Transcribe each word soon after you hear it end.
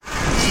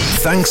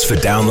Thanks for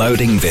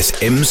downloading this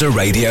IMSA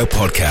Radio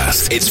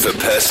podcast. It's for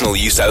personal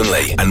use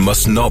only and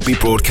must not be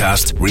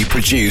broadcast,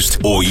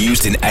 reproduced, or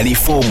used in any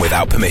form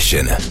without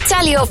permission.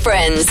 Tell your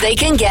friends they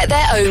can get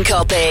their own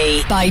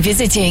copy by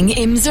visiting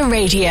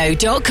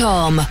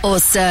imsaradio.com or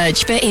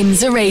search for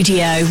IMSA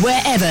Radio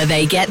wherever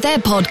they get their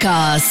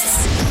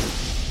podcasts.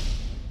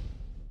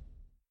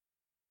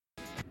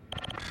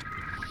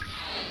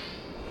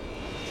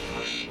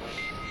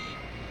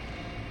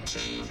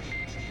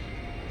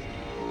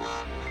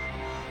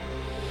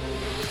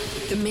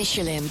 The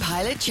Michelin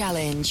Pilot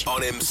Challenge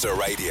on IMSA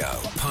Radio,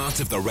 part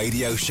of the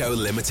Radio Show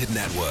Limited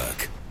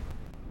Network.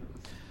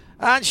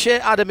 And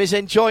Adam is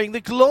enjoying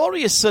the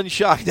glorious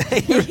sunshine.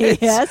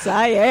 Yes,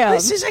 I am.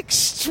 This is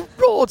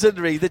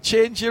extraordinary, the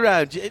change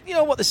around. You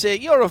know what they say,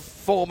 you're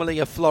formerly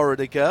a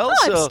Florida girl.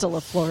 I'm still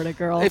a Florida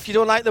girl. If you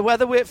don't like the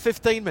weather, wait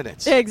 15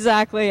 minutes.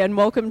 Exactly, and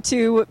welcome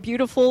to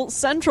beautiful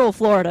Central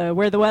Florida,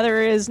 where the weather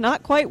is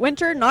not quite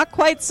winter, not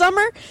quite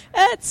summer.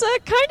 It's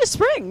kind of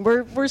spring.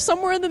 We're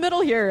somewhere in the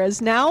middle here,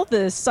 as now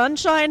the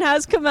sunshine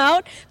has come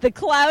out, the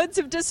clouds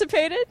have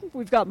dissipated.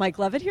 We've got Mike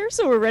Levitt here,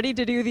 so we're ready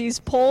to do these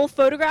poll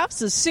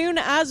photographs as soon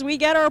as we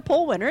get our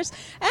poll winners.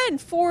 And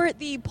for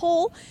the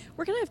poll,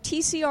 we're going to have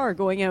TCR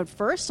going out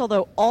first,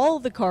 although all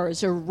the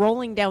cars are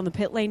rolling down the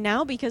pit lane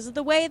now because of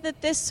the way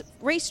that this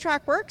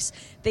racetrack works.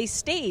 They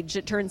stage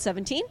at turn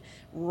 17,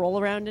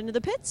 roll around into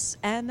the pits,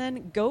 and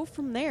then go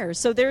from there.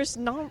 So there's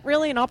not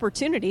really an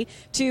opportunity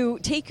to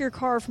take your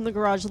car from the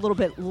garage a little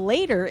bit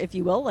later, if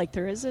you will, like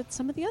there is at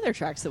some of the other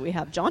tracks that we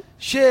have, John.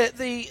 Sure.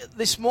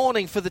 This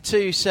morning for the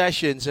two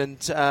sessions,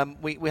 and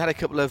we had a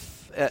couple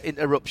of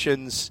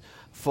interruptions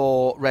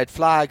for red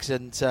flags,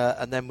 and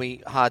then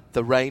we had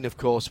the rain, of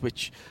course,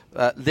 which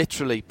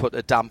literally put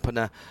a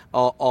dampener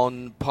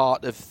on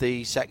part of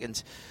the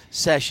second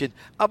session.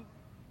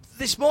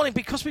 This morning,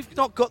 because we've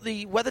not got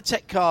the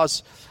WeatherTech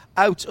cars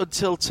out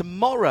until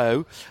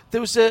tomorrow, there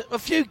was a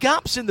few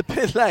gaps in the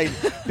pit lane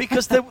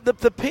because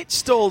the pit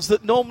stalls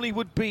that normally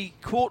would be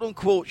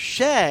quote-unquote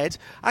shared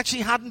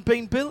actually hadn't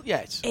been built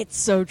yet. It's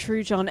so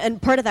true, John.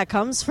 And part of that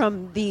comes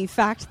from the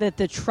fact that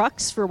the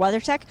trucks for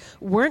WeatherTech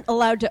weren't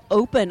allowed to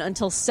open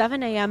until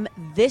 7 a.m.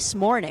 this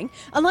morning,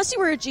 unless you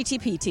were a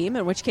GTP team,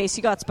 in which case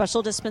you got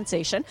special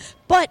dispensation.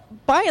 But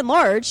by and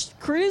large,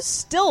 crews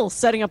still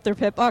setting up their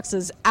pit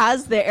boxes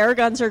as the air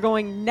guns are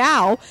going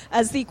now,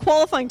 as the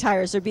qualifying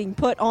tires are being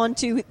put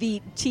onto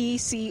the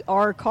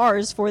TCR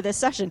cars for this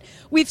session.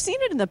 We've seen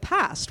it in the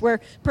past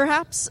where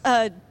perhaps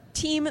a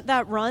team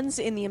that runs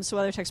in the IMSA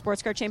WeatherTech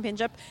Sports Car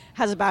Championship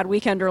has a bad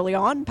weekend early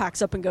on,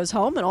 packs up and goes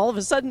home, and all of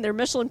a sudden their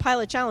Michelin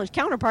Pilot Challenge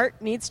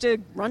counterpart needs to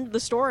run to the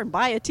store and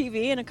buy a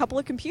TV and a couple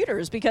of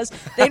computers because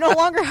they no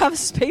longer have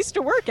space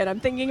to work in.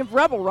 I'm thinking of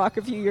Rebel Rock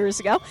a few years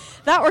ago.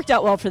 That worked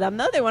out well for them,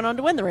 though. They went on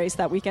to win the race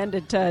that weekend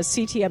at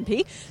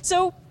CTMP.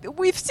 So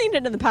we've seen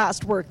it in the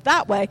past work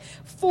that way.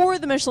 For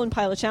the Michelin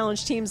Pilot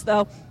Challenge teams,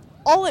 though,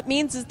 all it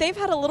means is they've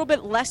had a little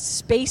bit less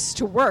space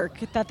to work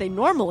that they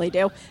normally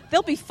do.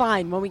 They'll be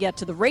fine when we get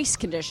to the race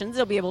conditions.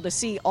 They'll be able to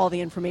see all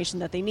the information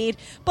that they need.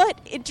 But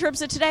in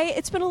terms of today,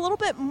 it's been a little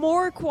bit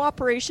more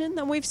cooperation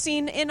than we've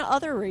seen in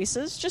other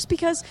races, just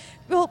because,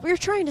 well, you're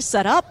trying to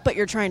set up, but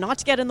you're trying not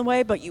to get in the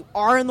way, but you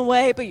are in the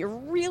way, but you're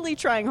really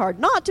trying hard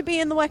not to be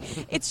in the way.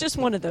 It's just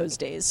one of those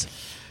days.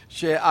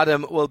 Sure,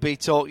 Adam will be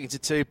talking to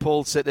two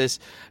poll sitters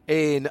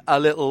in a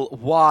little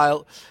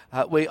while.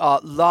 We are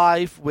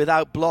live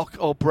without block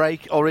or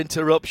break or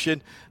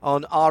interruption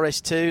on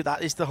RS2.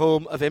 That is the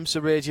home of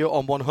IMSA Radio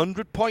on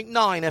 100.9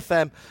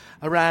 FM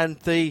around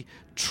the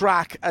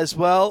track as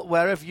well.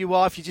 Wherever you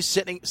are, if you're just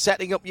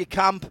setting up your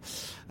camp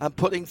and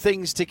putting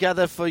things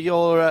together for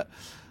your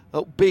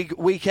big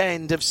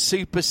weekend of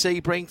Super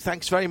Sebring.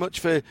 Thanks very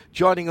much for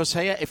joining us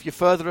here. If you're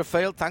further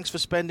afield, thanks for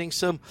spending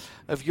some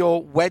of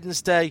your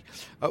Wednesday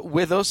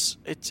with us.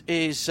 It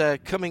is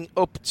coming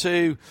up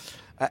to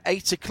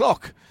 8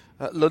 o'clock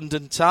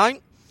London time,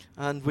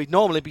 and we'd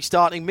normally be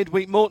starting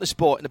midweek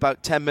motorsport in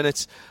about 10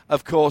 minutes.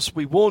 Of course,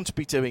 we won't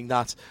be doing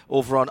that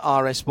over on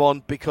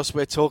RS1 because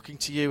we're talking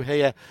to you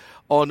here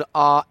on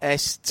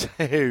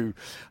RS2.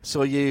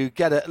 So you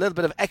get a little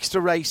bit of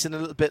extra race and a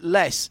little bit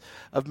less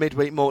of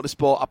midweek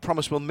motorsport. I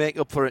promise we'll make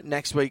up for it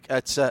next week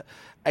at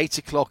 8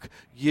 o'clock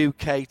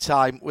UK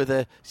time with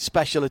a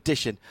special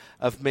edition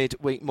of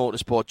midweek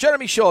motorsport.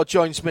 Jeremy Shaw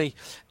joins me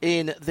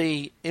in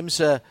the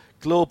IMSA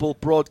Global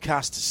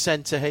Broadcast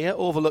Centre here,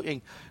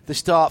 overlooking the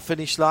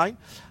start-finish line.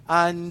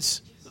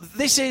 And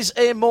this is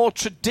a more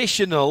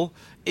traditional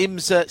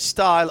IMSA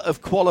style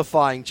of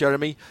qualifying,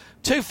 Jeremy.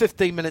 2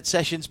 15-minute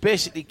sessions,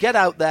 basically get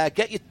out there,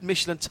 get your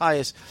Michelin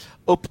tyres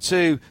up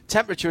to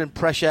temperature and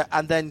pressure,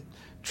 and then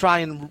try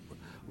and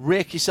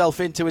rake yourself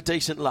into a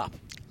decent lap.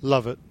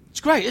 Love it. It's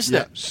great, isn't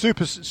it?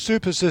 Super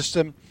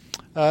system.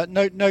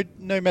 No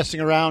messing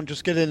around.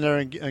 Just get in there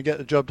and get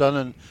the job done,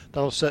 and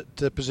that'll set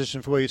the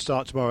position for where you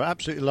start tomorrow.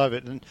 Absolutely love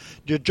it. And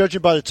you're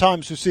judging by the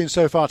times we've seen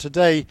so far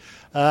today,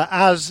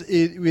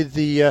 with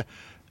the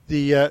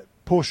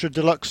Porsche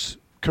Deluxe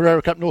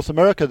Carrera Cup North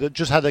America that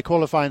just had their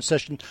qualifying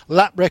session.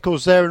 Lap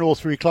records there in all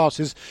three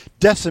classes,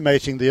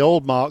 decimating the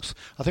old marks.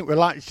 I think we're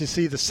likely to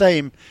see the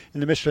same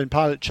in the Michelin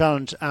Pilot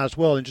Challenge as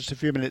well in just a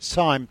few minutes'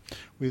 time,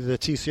 with the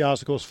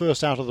TCRs, of course,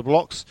 first out of the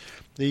blocks.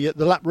 The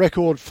lap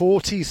record for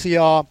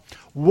TCR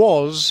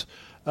was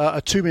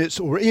a 2 minutes,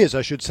 or is,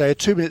 I should say, a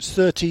 2 minutes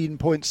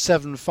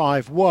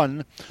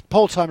 13.751.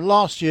 Pole time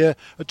last year,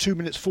 a 2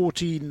 minutes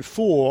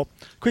 14.4.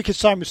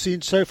 Quickest time we've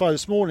seen so far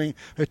this morning,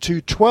 a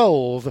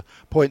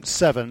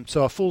 2:12.7.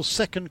 So a full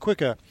second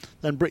quicker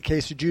than Britt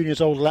Casey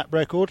Jr.'s old lap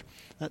record.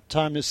 That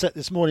time is set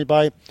this morning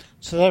by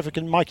South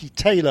African Mikey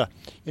Taylor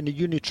in the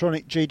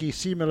Unitronic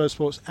JDC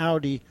Motorsports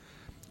Audi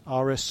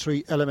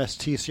RS3 LMS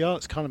TCR.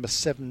 It's car number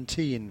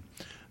 17.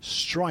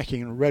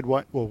 Striking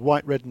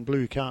white, red and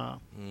blue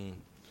car.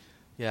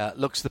 Yeah,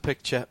 looks the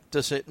picture,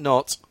 does it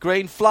not?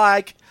 Green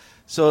flag.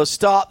 So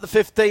start the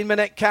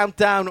 15-minute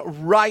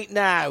countdown right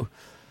now.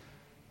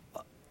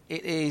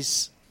 It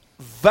is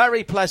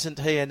very pleasant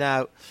here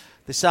now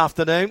this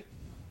afternoon.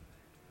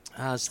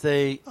 As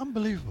the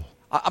unbelievable.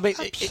 I mean,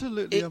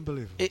 absolutely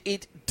unbelievable.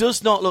 It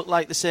does not look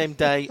like the same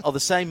day or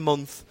the same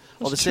month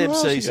or the same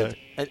season.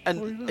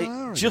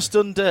 And just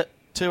under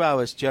 2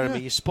 hours, Jeremy.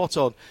 Yeah. You're spot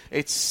on.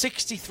 It's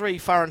 63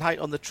 Fahrenheit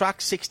on the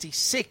track,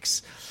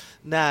 66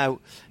 now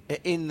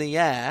in the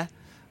air,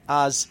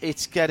 as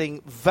it's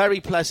getting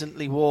very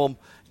pleasantly warm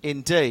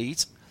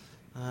indeed.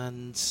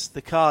 And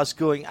the car's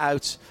going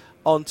out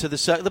onto the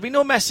circuit. There'll be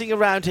no messing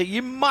around here.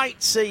 You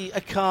might see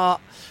a car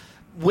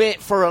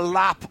wait for a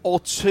lap or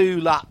 2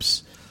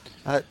 laps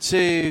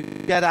to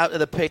get out of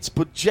the pits,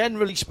 but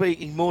generally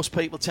speaking, most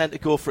people tend to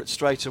go for it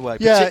straight away,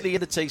 particularly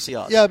in the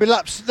TCRs. Yeah, but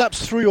laps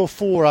 3 or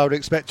 4 I would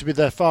expect to be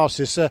their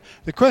fastest. The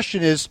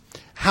question is,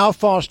 how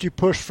fast do you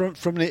push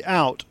from the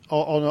out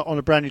on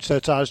a brand new set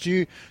of tyres?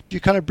 Do you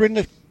kind of bring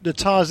the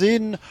tyres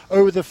in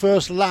over the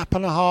first lap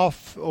and a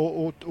half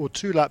or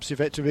 2 laps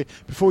effectively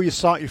before you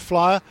start your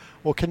flyer,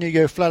 or can you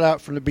go flat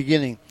out from the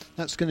beginning?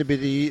 That's going to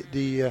be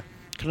the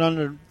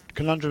conundrum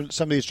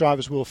some of these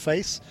drivers will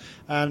face.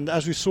 And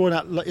as we saw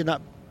in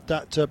that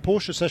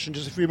Porsche session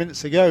just a few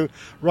minutes ago,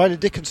 Ryder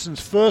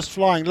Dickinson's first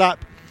flying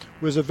lap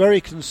was a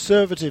very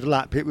conservative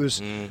lap. It was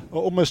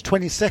almost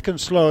 20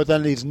 seconds slower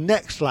than his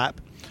next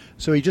lap.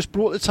 So he just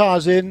brought the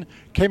tyres in,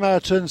 came out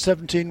of turn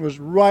 17, was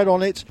right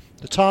on it.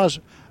 The tyres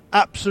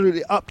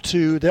absolutely up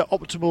to their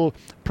optimal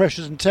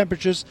pressures and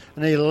temperatures,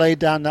 and he laid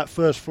down that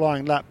first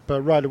flying lap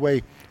right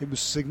away. It was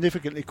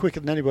significantly quicker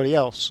than anybody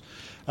else.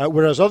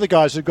 Whereas other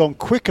guys had gone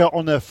quicker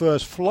on their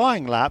first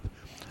flying lap,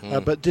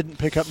 but didn't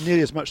pick up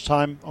nearly as much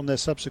time on their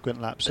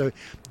subsequent lap. So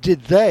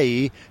did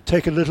they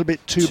take a little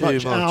bit too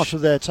much out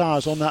of their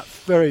tyres on that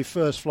very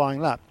first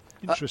flying lap?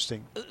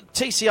 Interesting.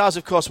 TCRs,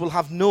 of course, will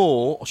have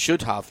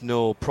should have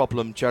no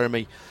problem,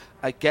 Jeremy,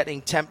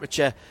 getting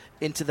temperature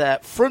into their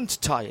front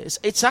tyres.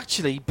 It's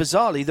actually,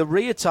 bizarrely, the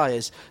rear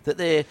tyres that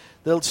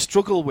they'll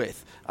struggle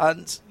with.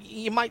 And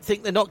you might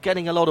think they're not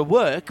getting a lot of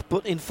work,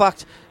 but in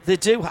fact, they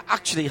do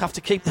actually have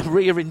to keep the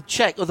rear in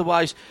check.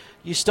 Otherwise,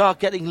 you start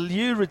getting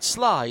lurid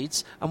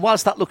slides. And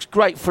whilst that looks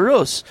great for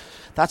us,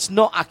 that's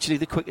not actually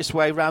the quickest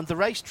way around the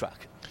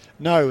racetrack.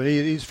 No,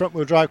 these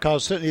front-wheel drive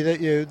cars, certainly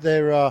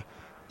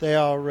they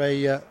are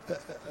a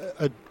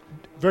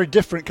very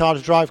different car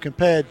to drive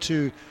compared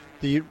to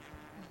the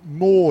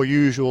more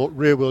usual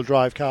rear-wheel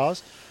drive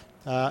cars,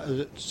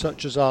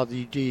 such as are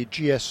the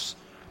GS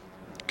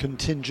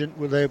contingent.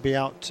 Will they be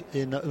out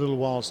in a little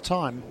while's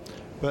time?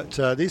 But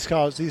these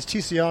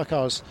TCR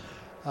cars,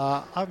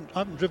 I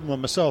haven't driven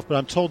one myself, but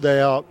I'm told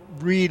they are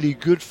really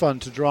good fun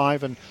to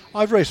drive. And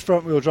I've raced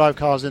front-wheel drive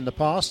cars in the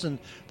past, and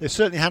they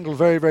certainly handle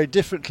very, very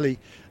differently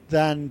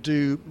than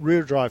do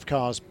rear-drive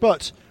cars.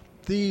 But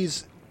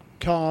these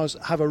cars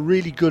have a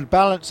really good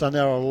balance, and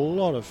they're a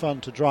lot of fun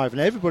to drive.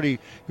 And everybody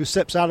who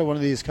steps out of one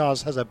of these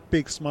cars has a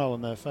big smile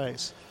on their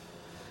face.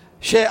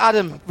 Shay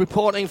Adam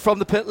reporting from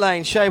the pit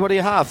lane. Shay, what do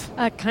you have?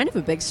 Kind of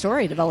a big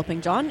story developing,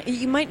 John.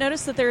 You might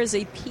notice that there is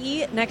a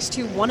P next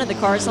to one of the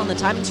cars on the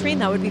timing screen.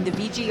 That would be the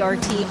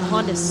VGRT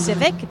Honda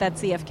Civic.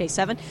 That's the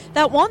FK7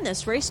 that won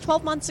this race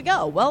 12 months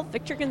ago. Well,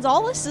 Victor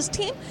Gonzalez's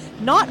team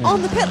not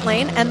on the pit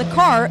lane, and the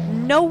car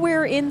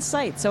nowhere in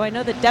sight. So I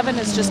know that Devin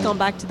has just gone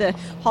back to the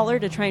hauler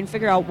to try and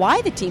figure out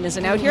why the team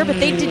isn't out here, but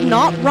they did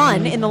not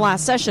run in the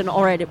last session.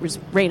 All right, it was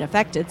rain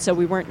affected, so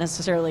we weren't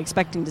necessarily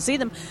expecting to see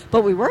them,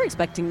 but we were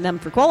expecting them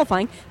for qualifying.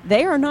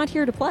 They are not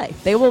here to play.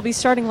 They will be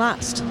starting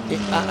last.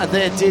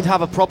 They did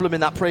have a problem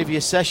in that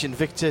previous session.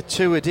 Victor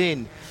toured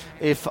in,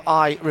 if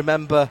I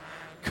remember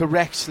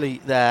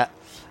correctly, there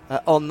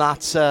on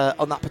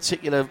that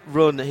particular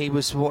run. He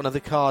was one of the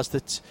cars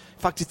that, in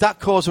fact, did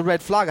that cause a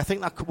red flag? I think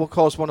that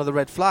caused one of the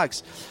red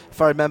flags, if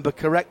I remember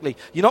correctly.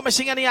 You're not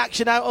missing any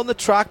action out on the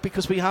track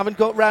because we haven't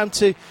got round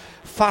to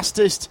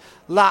fastest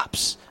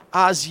laps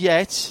as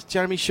yet.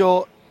 Jeremy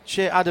Shaw,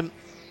 Shea Adam,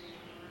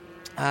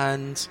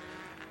 and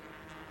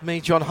me,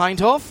 John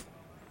Hindhoff.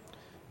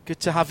 Good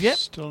to have you.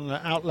 Still on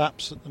the out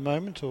laps at the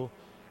moment, or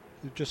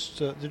they've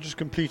just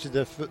completed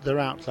their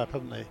out lap,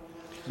 haven't they?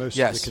 Most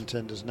of the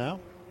contenders now,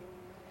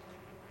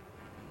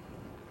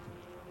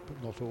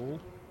 but not all.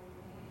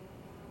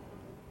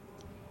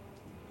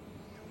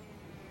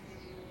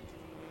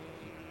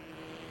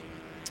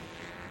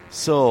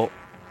 So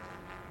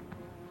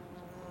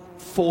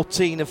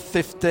 14 of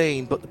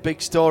 15, but the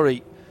big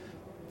story,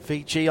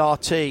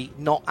 VGRT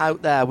not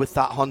out there with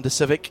that Honda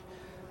Civic,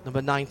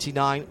 number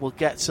 99. We'll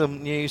get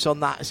some news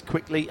on that as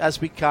quickly as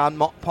we can.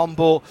 Matt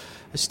Pombo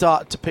has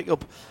started to pick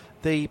up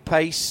the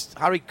pace.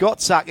 Harry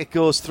Gottsacker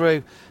goes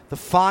through the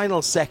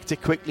final sector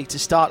quickly to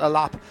start a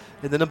lap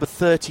in the number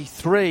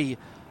 33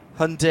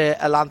 Hyundai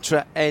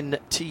Elantra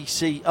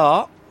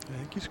NTCR. I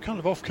think he's kind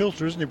of off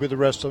kilter, isn't he, with the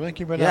rest of them? I think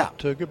he went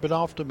out a good bit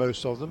after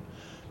most of them.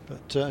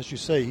 But as you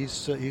say,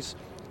 he's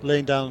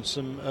laying down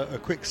some a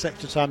quick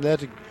sector time there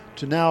to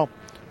now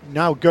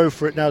go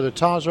for it. Now the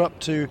tyres are up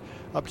to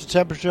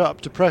temperature,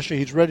 up to pressure.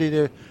 He's ready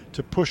to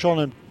push on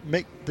and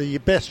make the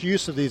best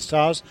use of these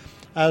tyres,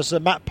 as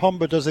Matt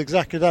Pombo does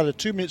exactly that. A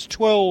 2 minutes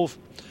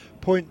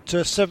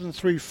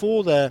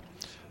 12.734 there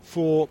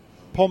for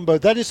Pombo.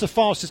 That is the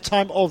fastest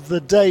time of the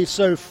day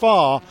so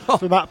far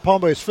for Matt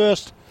Pombo. His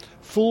first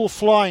full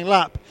flying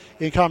lap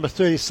in car number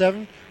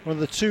 37, one of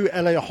the two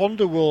LA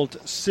Honda World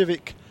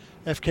Civic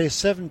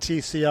FK7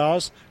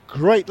 TCRs.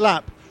 Great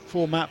lap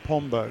for Matt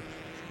Pombo.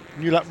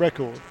 New lap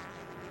record.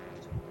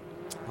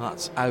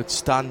 That's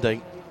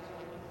outstanding.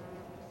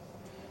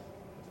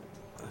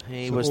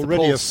 He was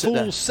already the a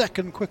full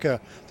second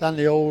quicker than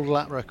the old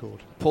lap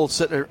record. Pole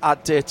sitter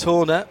at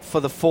Daytona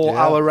for the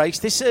 4-hour race.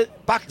 This is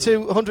back to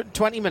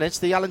 120 minutes,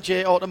 the Alan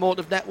J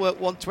Automotive Network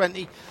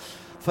 120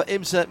 for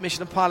IMSA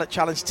Michelin Pilot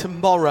Challenge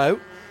tomorrow.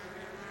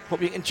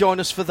 Hope you can join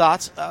us for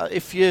that.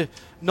 If you're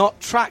not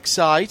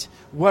trackside,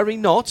 worry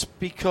not,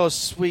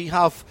 because we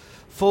have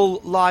full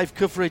live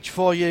coverage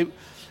for you,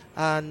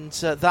 and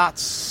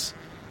that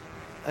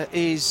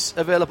is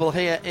available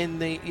here in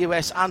the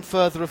US and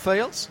further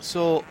afield.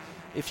 So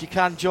if you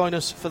can join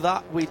us for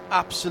that, we'd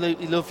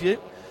absolutely love you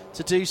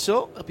to do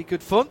so. It'll be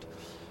good fun.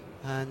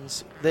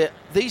 And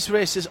these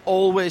races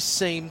always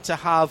seem to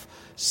have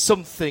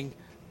something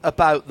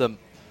about them.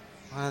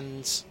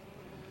 And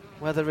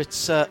whether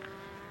it's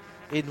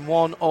in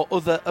one or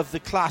other of the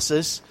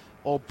classes,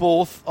 or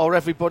both, or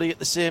everybody at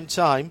the same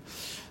time,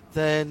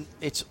 then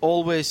it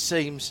always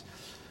seems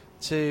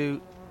to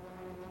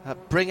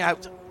bring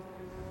out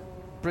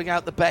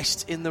the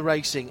best in the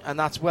racing, and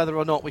that's whether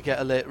or not we get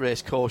a late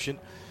race caution,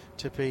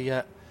 to be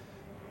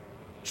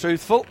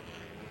truthful.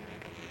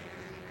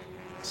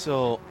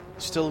 So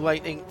still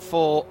waiting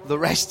for the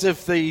rest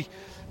of the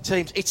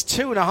teams. It's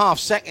 2.5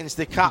 seconds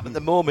the cap at the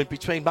moment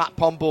between Matt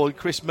Pombo and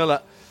Chris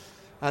Miller,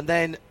 and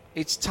then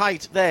it's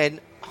tight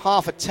then,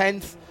 half a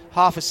tenth,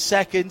 half a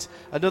second,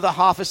 another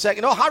half a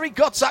second. Oh, Harry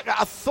Gottsacker,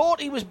 I thought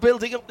he was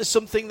building up to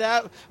something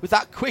there with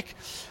that quick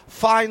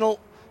final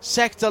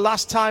sector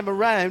last time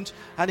around,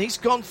 and he's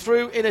gone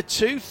through in a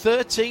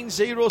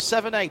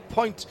 2:13.078,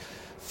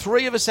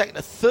 0.3 of a second,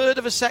 a third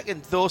of a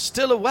second, though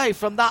still away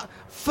from that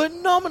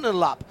phenomenal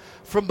lap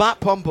from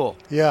Matt Pombo.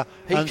 Yeah.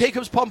 Here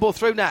comes Pombo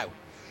through now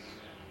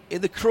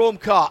in the chrome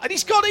car, and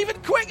he's gone even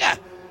quicker.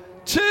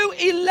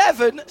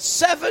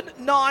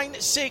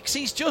 2:11.796.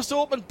 He's just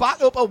opened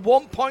back up a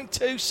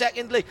 1.2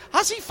 second lead.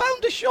 Has he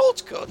found a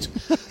shortcut?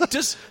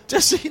 Does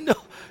he know?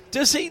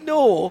 Does he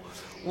know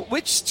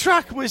which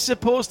track we're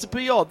supposed to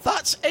be on?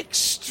 That's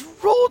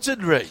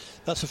extraordinary.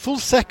 That's a full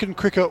second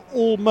quicker,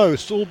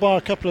 almost, all by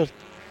a couple of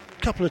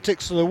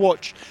ticks of the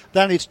watch,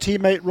 than his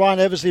teammate Ryan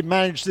Eversley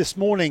managed this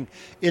morning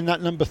in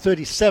that number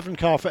 37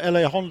 car for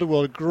LA Honda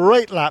World.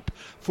 Great lap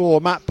for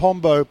Matt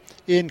Pombo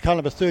in car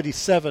number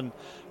 37.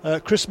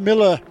 Chris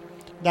Miller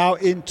now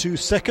into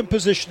second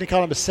position in car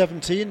number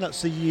 17.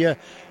 That's the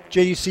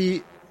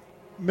JDC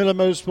Miller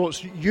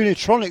Motorsports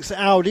Unitronics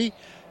Audi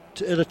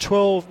at a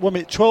 1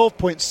 minute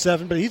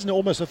 12.7, but he's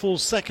almost a full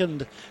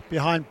second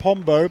behind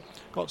Pombo.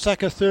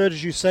 Gottsacker third,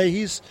 as you say.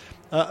 He's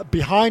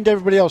behind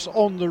everybody else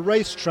on the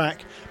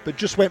racetrack, but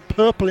just went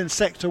purple in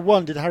sector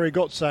 1, did Harry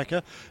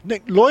Gottsacker.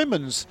 Nick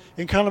Leumans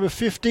in car number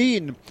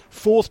 15,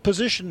 fourth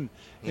position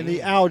in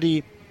the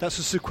Audi. That's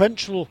a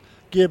sequential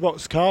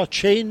gearbox car,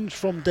 changed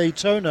from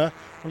Daytona,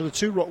 one of the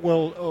two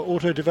Rockwell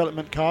auto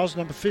development cars.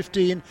 Number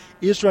 15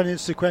 is running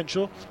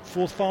sequential,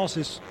 fourth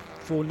fastest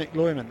for Nick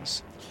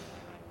Leumans.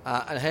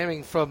 And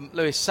hearing from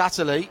Lewis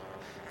Satterley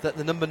that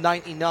the number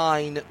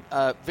 99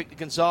 Victor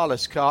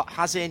Gonzalez car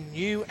has a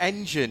new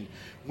engine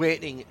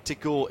waiting to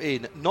go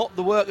in. Not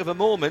the work of a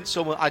moment,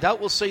 so I doubt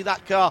we'll see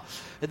that car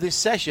in this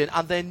session,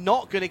 and they're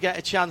not going to get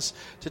a chance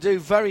to do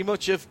very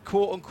much of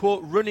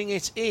quote-unquote running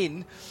it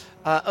in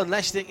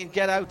unless they can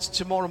get out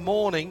tomorrow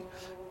morning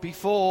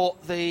before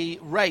the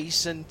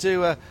race and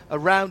do a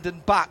round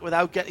and back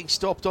without getting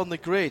stopped on the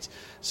grid.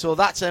 So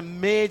that's a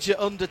major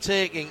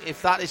undertaking,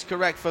 if that is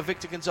correct, for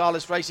Victor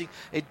Gonzalez Racing.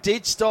 It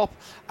did stop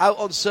out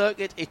on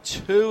circuit. It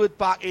toured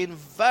back in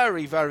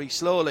very, very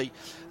slowly.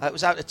 It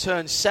was out to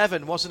turn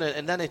 7, wasn't it?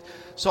 And then it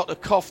sort of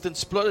coughed and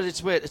spluttered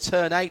its way to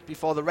turn 8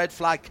 before the red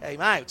flag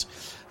came out.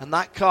 And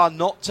that car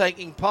not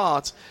taking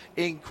part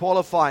in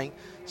qualifying.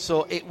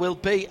 So it will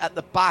be at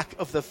the back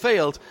of the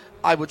field.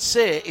 I would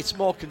say it's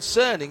more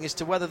concerning as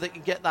to whether they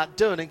can get that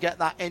done and get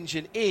that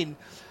engine in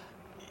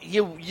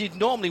you'd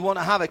normally want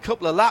to have a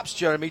couple of laps,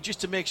 Jeremy,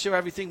 just to make sure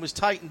everything was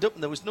tightened up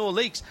and there was no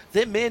leaks.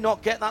 They may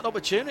not get that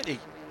opportunity.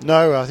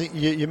 No, I think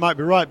you might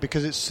be right,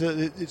 because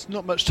it's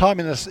not much time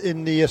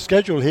in the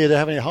schedule here to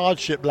have any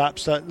hardship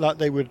laps like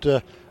they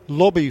would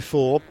lobby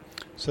for.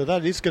 So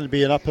that is going to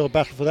be an uphill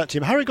battle for that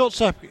team. Harry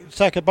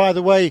Gottsaka, by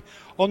the way,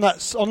 on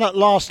that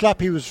last lap,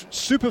 he was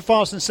super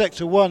fast in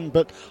Sector 1,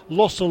 but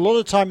lost a lot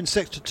of time in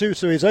Sector 2,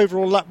 so his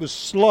overall lap was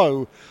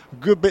slow, a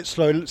good bit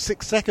slow,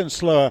 6 seconds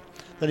slower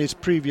than his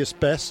previous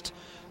best.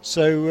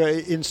 So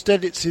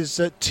instead it's his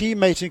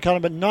teammate in kind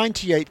of a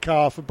 98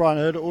 car for Brian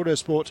Herder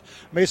Autosport,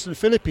 Mason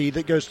Philippi,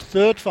 that goes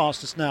third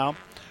fastest now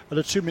at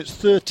a 2 minutes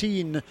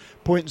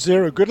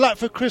 13.0. Good luck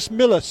for Chris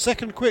Miller,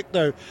 second quick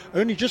though,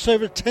 only just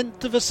over a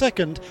tenth of a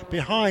second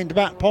behind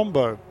Matt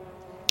Pombo.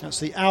 That's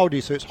the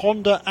Audi, so it's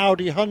Honda,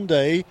 Audi,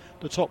 Hyundai,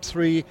 the top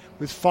three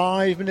with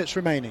 5 minutes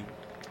remaining.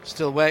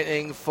 Still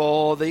waiting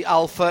for the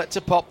Alpha to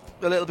pop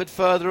a little bit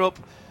further up.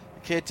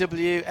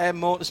 KWM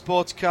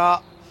Motorsports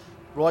car.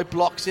 Roy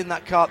Block's in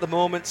that car at the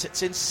moment.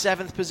 It's in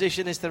 7th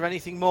position. Is there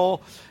anything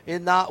more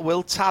in that?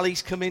 Will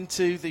Tally's come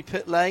into the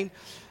pit lane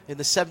in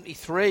the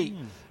 73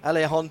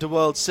 LA Honda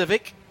World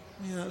Civic?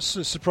 Yeah,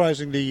 that's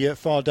surprisingly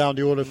far down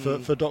the order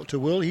for Dr.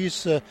 Will.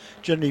 He's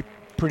generally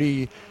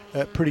pretty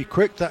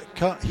quick. That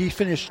car, he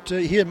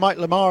and Mike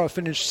Lamara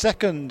finished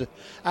second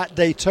at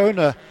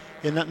Daytona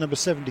in that number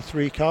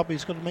 73 car, but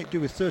he's got to make do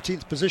with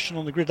 13th position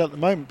on the grid at the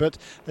moment. But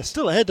they're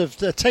still ahead of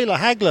Taylor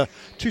Hagler,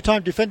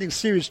 two-time defending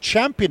series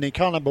champion in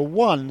car number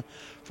 1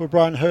 for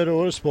Brian Herder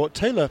Autosport.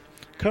 Taylor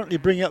currently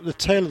bringing up the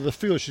tail of the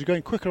field. She's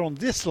going quicker on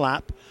this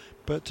lap,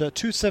 but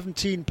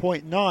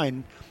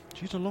 2:17.9.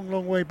 She's a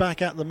long way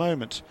back at the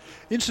moment.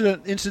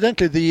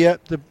 Incidentally,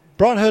 the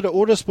Brian Herder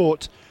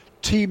Autosport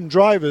team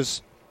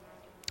drivers,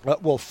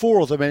 4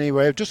 of them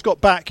anyway, have just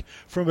got back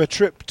from a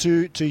trip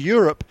to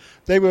Europe.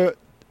 They were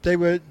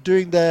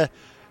doing their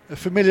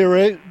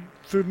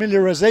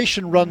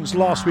familiarization runs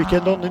last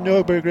weekend on the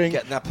Nürburgring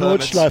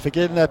Nordschleife,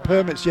 getting their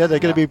permits. Yeah, they're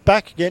going to be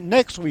back again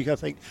next week, I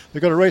think.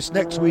 They've got a race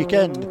next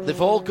weekend.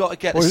 They've all got to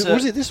get...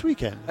 Was it this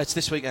weekend? It's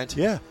this weekend.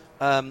 Yeah.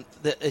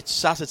 It's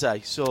Saturday,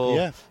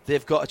 so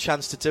they've got a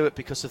chance to do it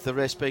because of the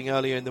race being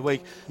earlier in the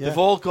week. Yeah. They've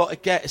all got to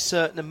get a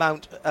certain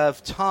amount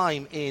of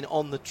time in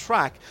on the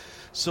track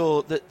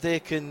so that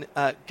they can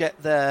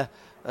get their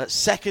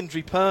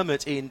secondary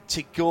permit in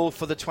to go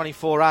for the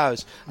 24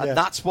 hours. And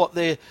that's what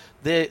they're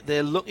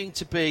looking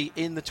to be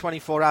in the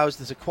 24 hours.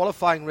 There's a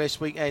qualifying race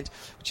weekend,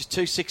 which is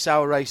 2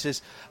 6-hour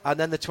races, and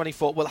then the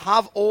 24. We'll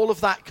have all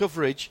of that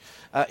coverage,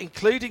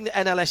 including the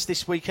NLS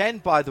this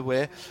weekend, by the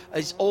way,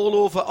 is all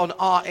over on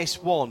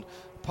RS1,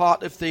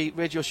 part of the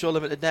Radio Show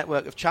Limited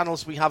network of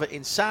channels. We have it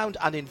in sound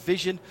and in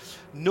vision,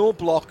 no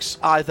blocks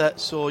either,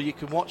 so you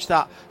can watch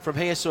that from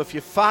here. So if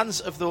you're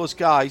fans of those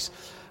guys,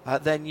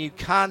 then you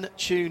can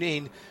tune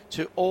in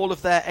to all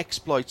of their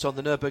exploits on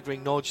the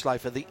Nürburgring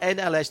Nordschleife. The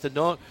NLS, the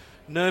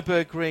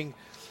Nürburgring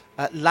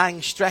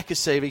Langstrecke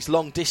series,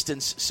 long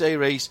distance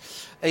series,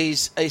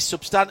 is a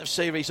substantive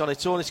series on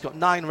its own. It's got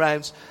 9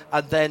 rounds,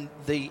 and then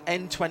the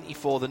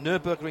N24, the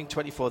Nürburgring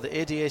 24, the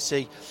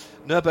ADAC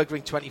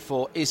Nürburgring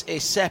 24 is a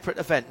separate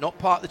event, not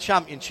part of the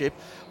championship,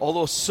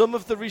 although some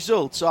of the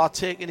results are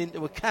taken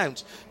into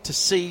account to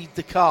seed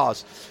the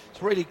cars.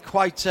 It's really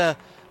quite an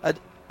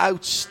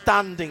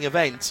outstanding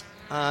event,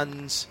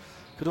 and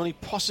could only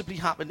possibly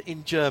happen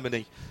in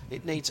Germany.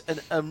 It needs an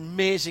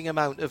amazing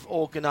amount of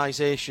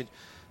organisation,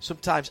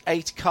 sometimes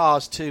 8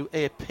 cars to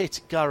a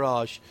pit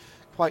garage,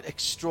 quite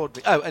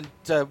extraordinary. Oh, and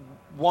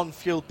 1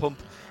 fuel pump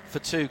for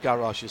 2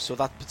 garages, so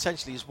that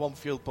potentially is 1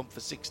 fuel pump for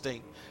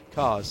 16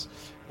 cars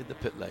in the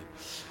pit lane.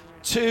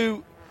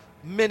 2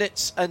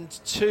 minutes and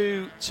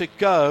 2 to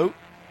go.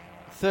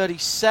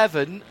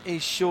 37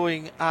 is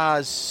showing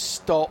as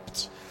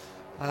stopped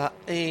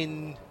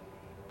in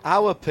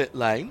our pit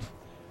lane.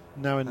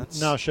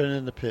 Now shown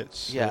in the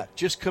pits. Yeah,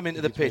 just come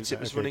into the pits. It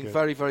was running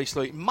very, very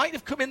slow. It might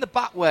have come in the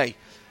back way,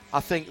 I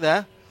think,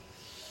 there.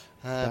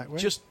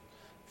 Just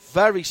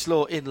very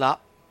slow in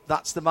lap.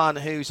 That's the man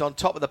who's on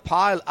top of the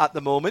pile at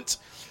the moment.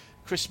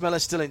 Chris Miller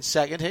still in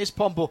second. Here's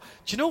Pombo.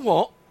 Do you know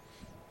what?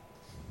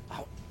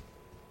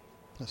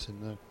 That's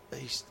in there.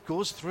 He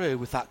goes through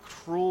with that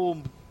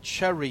chrome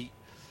cherry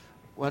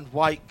and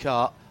white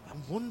car. I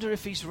wonder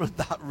if he's run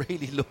that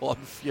really low on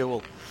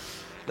fuel.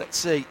 Let's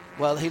see.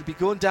 Well, he'll be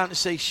going down to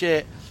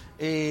Seychelles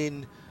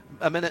in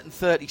 1 minute and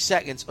 30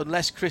 seconds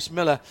unless Chris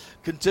Miller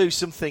can do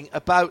something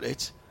about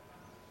it.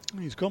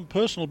 He's gone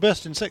personal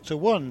best in Sector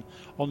 1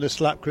 on this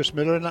lap, Chris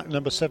Miller, in that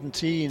number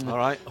 17 All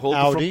right, hold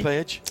Audi. the front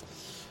page.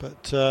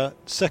 But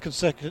second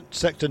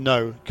sector,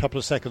 no, a couple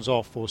of seconds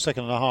off, or 1.5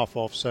 seconds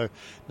off. So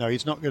no,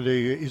 he's not going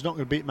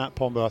to beat Matt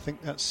Pombo. I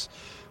think that's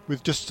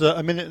with just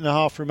 1.5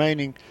 minutes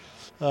remaining.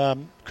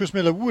 Chris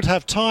Miller would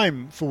have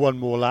time for 1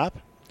 more lap,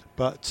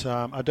 but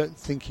I don't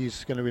think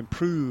he's going to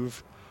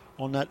improve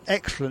on that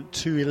excellent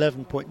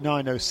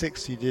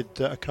 2:11.906 he did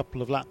a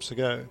couple of laps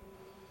ago.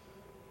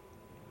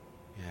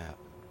 Yeah,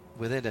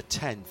 within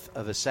 1/10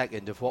 of a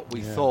second of what we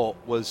thought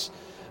was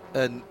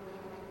an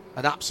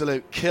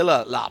absolute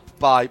killer lap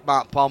by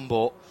Matt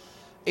Pombo.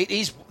 It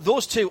is.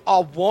 Those two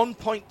are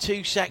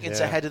 1.2 seconds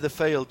Yeah. ahead of the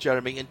field,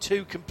 Jeremy, in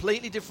two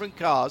completely different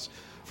cars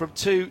from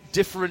two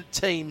different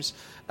teams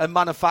and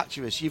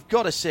manufacturers. You've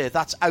got to say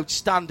that's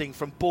outstanding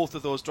from both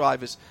of those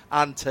drivers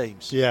and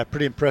teams. Yeah,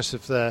 pretty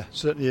impressive there,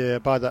 certainly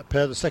by that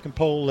pair. The second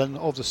pole then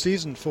of the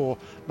season for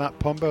Matt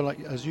Pombo, like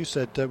as you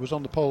said, was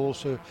on the pole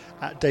also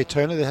at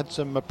Daytona. They had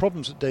some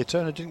problems at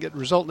Daytona, didn't get the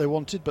result they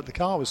wanted, but the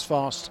car was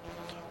fast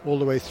all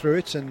the way through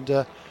it.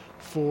 And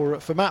for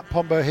Matt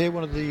Pombo here,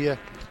 one of the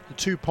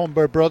two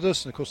Pombo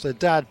brothers, and of course their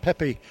dad,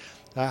 Pepe,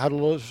 had a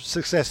lot of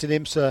success in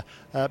IMSA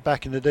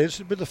back in the day. This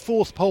would be the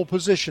fourth pole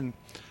position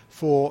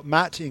for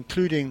Matt,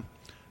 including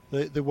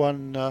the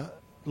one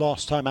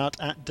last time out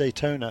at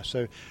Daytona.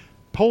 So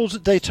poles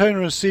at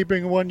Daytona and Sebring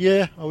in 1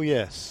 year? Oh,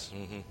 yes.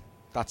 Mm-hmm.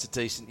 That's a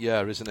decent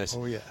year, isn't it?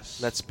 Oh,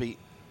 yes. Let's be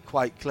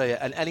quite clear.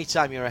 And any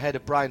time you're ahead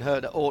of Brian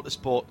Hurt at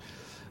Autosport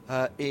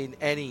in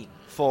any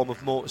form of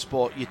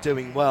motorsport, you're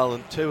doing well,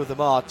 and two of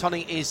them are.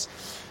 Tony is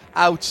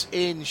out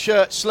in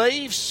shirt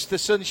sleeves. The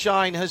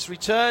sunshine has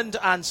returned,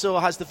 and so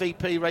has the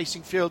VP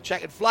Racing Fuel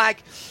checkered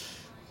flag,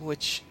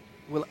 which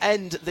will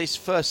end this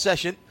first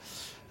session.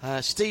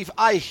 Steve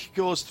Eich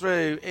goes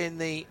through in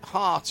the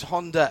Hart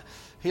Honda.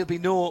 He'll be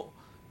no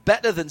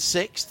better than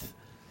sixth.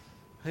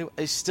 Who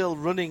is still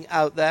running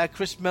out there?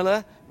 Chris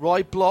Miller,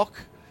 Roy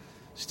Block,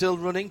 still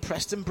running.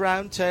 Preston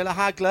Brown, Taylor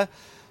Hagler,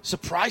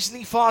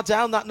 surprisingly far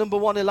down that number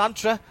one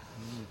Elantra.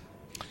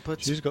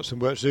 But she's got some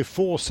work to do.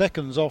 4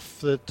 seconds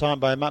off the time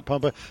by Matt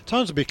Pombo.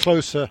 Times will be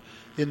closer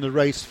in the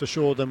race for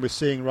sure than we're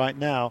seeing right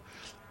now.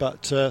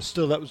 But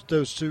still, that was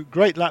those two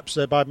great laps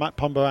there by Matt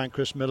Pombo and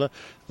Chris Miller.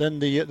 Then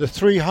the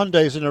three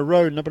Hyundais in a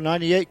row. Number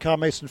 98 car,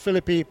 Mason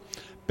Philippi,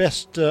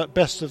 best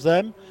of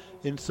them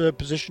in third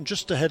position,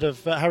 just ahead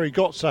of Harry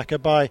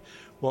Gottsacker by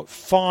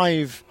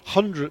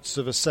 0.05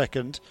 of a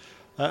second.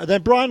 And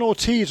then Brian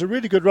Ortiz, a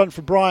really good run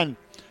for Brian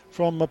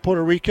from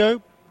Puerto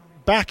Rico,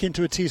 back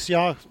into a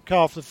TCR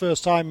car for the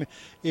first time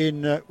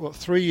in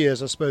 3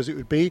 years, I suppose it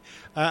would be,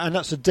 and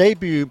that's a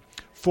debut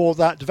for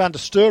that Van der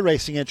Steur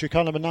Racing entry,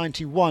 car number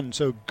 91.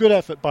 So good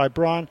effort by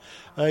Brian.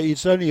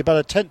 He's only about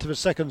a tenth of a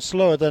second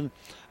slower than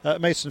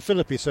Mason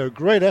Philippi. So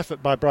great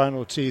effort by Brian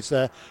Ortiz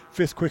there,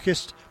 fifth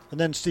quickest. And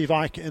then Steve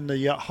Eich in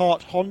the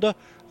Hart Honda,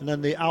 and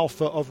then the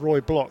Alpha of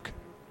Roy Block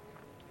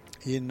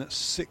in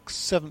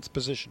seventh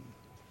position.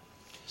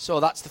 So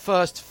that's the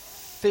first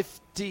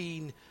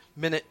 15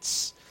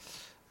 minutes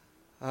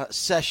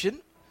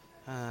session.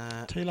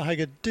 Taylor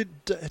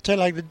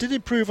Hagler did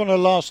improve on her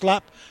last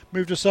lap,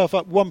 moved herself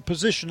up one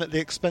position at the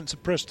expense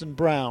of Preston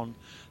Brown.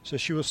 So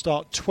she will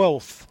start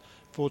 12th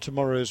for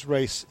tomorrow's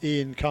race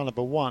in car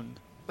number 1.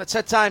 Let's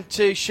head time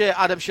to Shea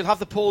Adams. She'll have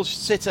the pole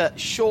sitter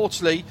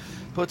shortly,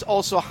 but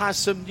also has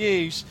some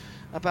news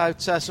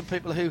about some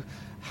people who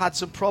had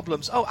some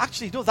problems. Oh,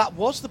 actually, no, that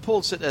was the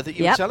pole sitter that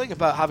you were telling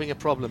about having a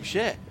problem,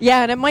 Shea.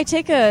 Yeah, and it might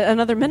take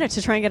another minute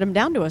to try and get him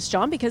down to us,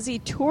 John, because he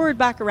toured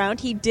back around.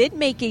 He did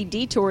make a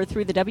detour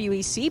through the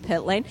WEC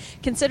pit lane,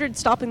 considered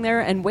stopping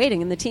there and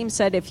waiting, and the team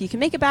said, if you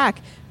can make it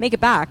back, make it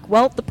back.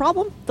 Well, the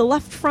problem, the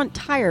left front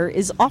tire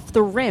is off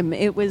the rim.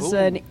 It was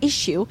an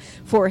issue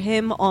for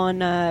him on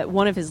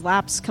one of his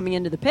laps coming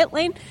into the pit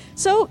lane.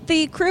 So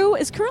the crew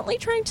is currently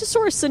trying to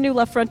source a new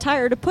left front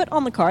tire to put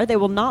on the car. They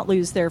will not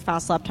lose their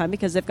fast lap time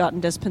because they've gotten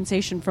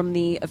dispensation from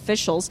the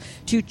officials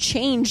to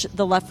change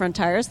the left front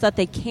tires so that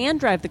they can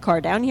drive the car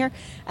down here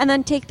and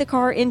then take the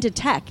car into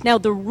tech. Now,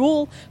 the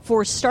rule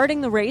for starting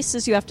the race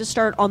is you have to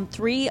start on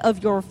 3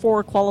 of your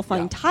 4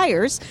 qualifying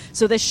tires,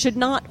 so this should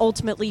not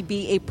ultimately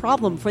be a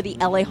problem for the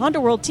LA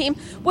Honda World team,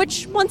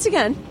 which, once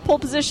again, pole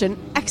position,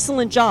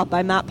 excellent job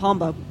by Matt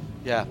Pombo.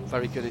 Yeah,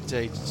 very good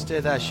indeed.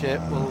 Stay there, Shea.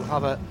 We'll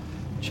have a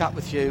chat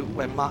with you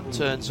when Matt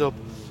turns up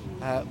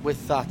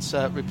with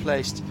that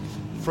replaced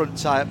front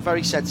tyre.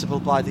 Very sensible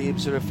by the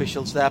IMSA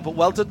officials there, but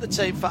well done the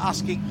team for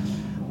asking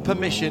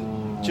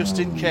permission just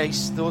in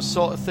case those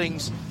sort of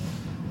things,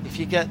 if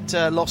you get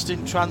lost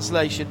in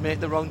translation,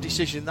 make the wrong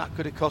decision, that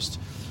could have cost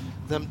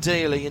them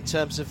dearly in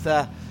terms of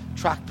their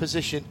track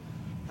position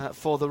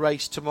for the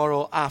race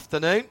tomorrow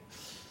afternoon.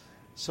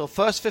 So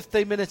first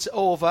 15 minutes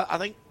over. I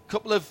think a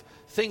couple of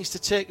things to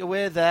take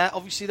away there.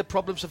 Obviously the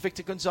problems of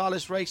Victor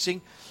Gonzalez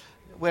Racing.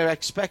 We're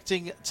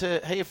expecting to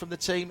hear from the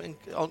team and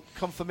on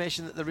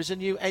confirmation that there is a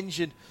new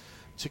engine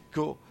to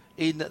go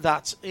into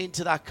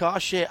that car.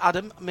 Shea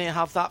Adam may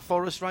have that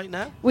for us right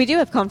now. We do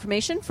have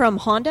confirmation from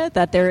Honda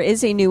that there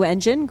is a new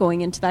engine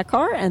going into that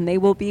car, and they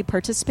will be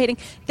participating.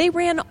 They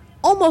ran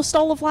almost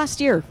all of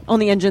last year on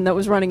the engine that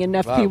was running in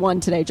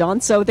FP1 today, John.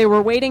 So they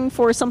were waiting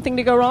for something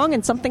to go wrong,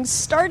 and something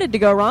started to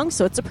go wrong,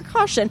 so it's a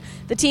precaution.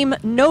 The team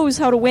knows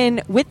how to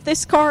win with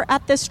this car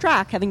at this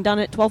track, having done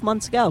it 12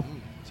 months ago.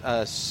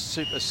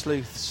 Super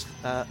Sleuth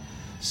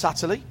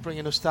Satterley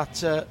bringing us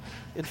that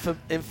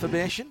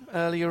information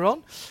earlier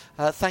on.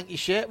 Thank you,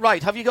 Shea.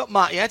 Right, have you got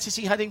Matt yet? Is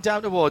he heading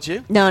down towards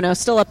you? No,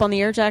 still up on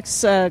the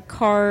Airjacks.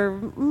 Car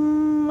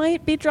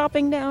might be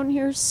dropping down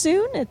here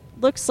soon. It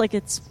looks like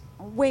it's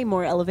way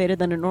more elevated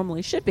than it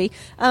normally should be.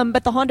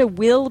 But the Honda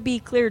will be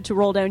cleared to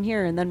roll down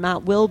here, and then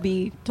Matt will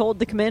be told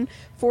to come in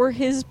for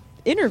his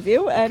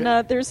interview,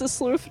 and there's a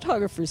slew of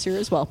photographers here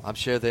as well. I'm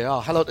sure they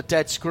are. Hello to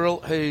Dead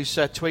Squirrel, who's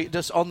tweeted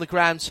us on the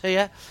grounds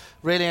here.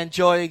 Really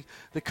enjoying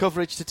the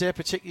coverage today,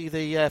 particularly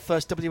the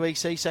first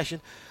WEC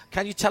session.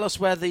 Can you tell us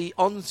where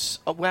on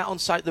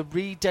site the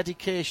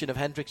rededication of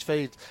Hendricks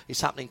Field is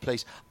happening,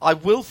 please? I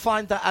will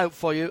find that out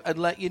for you and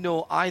let you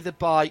know either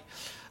by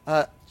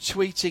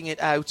tweeting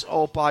it out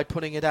or by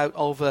putting it out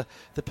over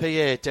the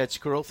PA, Dead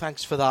Squirrel.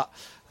 Thanks for that.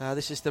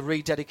 This is the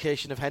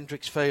rededication of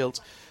Hendricks Field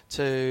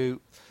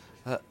to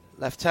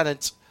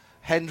Lieutenant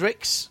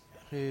Hendricks,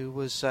 who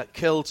was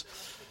killed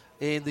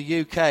in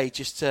the UK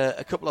just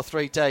a couple of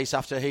 3 days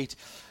after he'd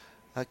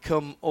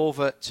come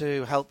over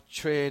to help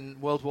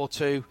train World War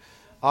II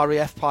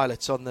RAF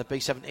pilots on the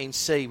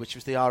B-17C, which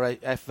was the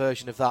RAF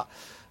version of that.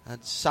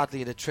 And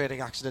sadly, in a training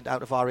accident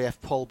out of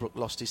RAF, Polbrook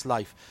lost his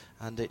life.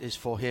 And it is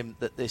for him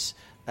that this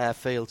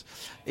airfield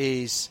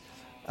is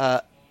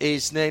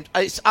named.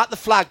 It's at the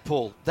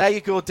flagpole. There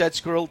you go, Dead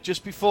Squirrel.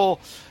 Just before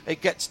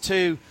it gets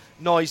too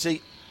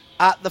noisy,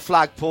 at the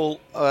flagpole,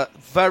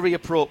 very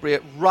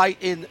appropriate, right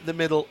in the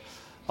middle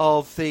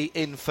of the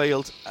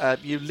infield.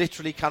 You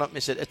literally cannot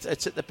miss it.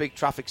 It's at the big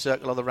traffic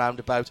circle on the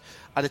roundabout,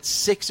 and it's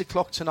 6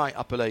 o'clock tonight,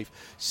 I believe.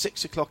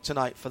 6 o'clock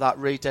tonight for that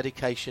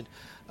rededication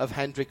of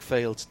Hendrick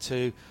Field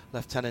to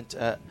Lieutenant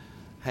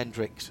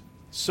Hendricks.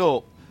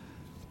 So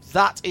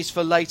that is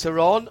for later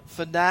on.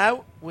 For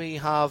now, we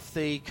have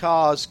the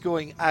cars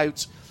going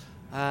out,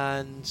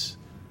 and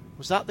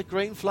was that the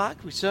green flag?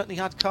 We certainly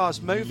had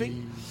cars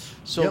moving.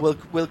 So Yep.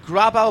 we'll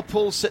grab our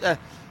pole sitter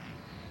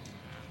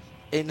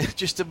in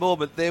just a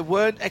moment. They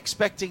weren't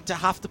expecting to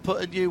have to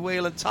put a new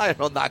wheel and tyre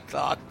on that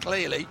car,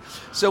 clearly.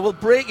 So we'll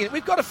bring it.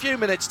 We've got a few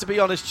minutes, to be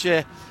honest,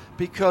 Shea,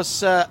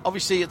 because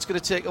obviously it's going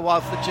to take a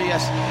while for the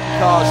GS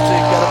cars to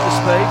get up to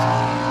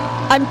speed.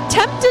 I'm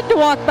tempted to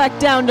walk back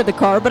down to the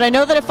car, but I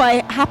know that if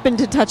I happen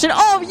to touch it,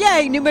 oh,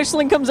 yay, new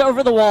Michelin comes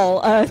over the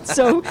wall.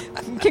 So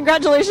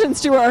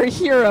congratulations to our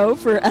hero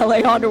for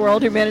LA Honda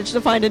World who managed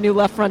to find a new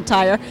left front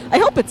tire. I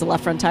hope it's a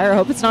left front tire. I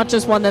hope it's not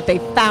just one that they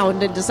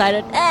found and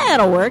decided,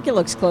 it'll work. It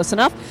looks close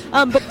enough.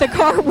 But the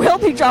car will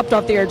be dropped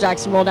off the Air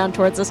Jackson roll down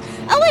towards us.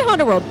 LA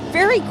Honda World,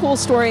 very cool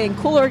story and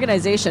cool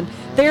organization.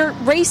 Their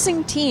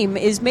racing team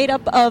is made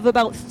up of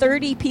about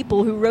 30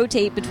 people who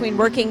rotate between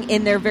working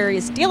in their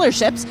various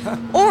dealerships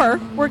or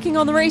working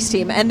on the race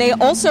team. And they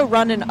also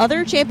run in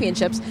other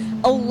championships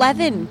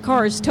 11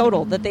 cars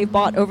total that they've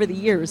bought over the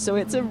years. So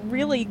it's a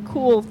really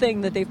cool thing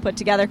that they've put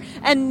together.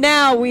 And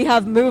now we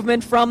have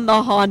movement from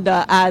the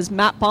Honda as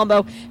Matt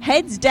Pombo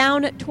heads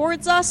down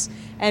towards us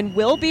and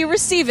will be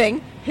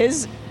receiving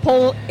his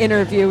pole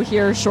interview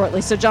here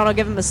shortly. So John, I'll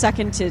give him a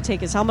second to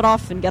take his helmet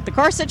off and get the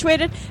car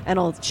situated, and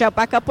I'll shout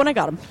back up when I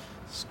got him.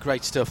 It's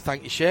great stuff.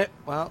 Thank you, Shea.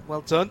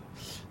 Well done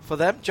for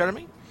them.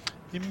 Jeremy?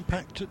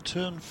 Impact at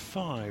turn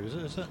 5.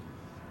 Is that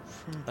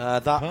from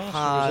that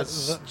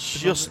past, has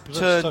just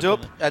turned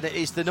up, and it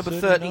is the number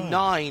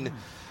 39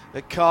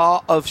 the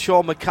car of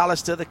Sean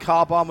McAllister, the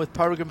car barn with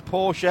Peregrine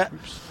Porsche.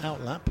 Oops,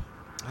 outlap.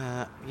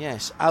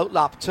 Yes,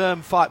 outlap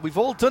turn 5. We've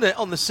all done it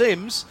on the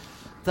Sims.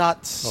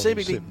 That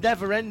seemingly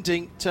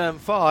never-ending turn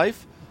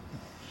 5.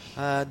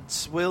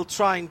 And we'll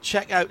try and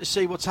check out to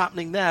see what's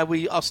happening there.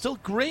 We are still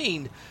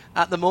green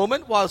at the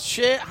moment, while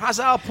Shea has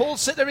our pole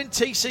sitter in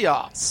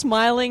TCR.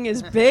 Smiling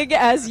as big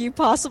as you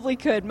possibly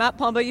could. Matt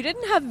Pombo, you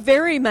didn't have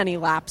very many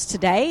laps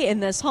today in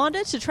this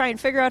Honda to try and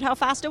figure out how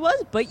fast it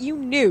was, but you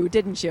knew,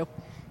 didn't you?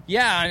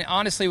 Yeah, and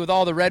honestly, with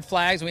all the red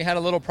flags, we had a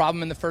little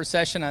problem in the first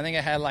session. I think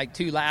I had like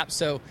 2 laps.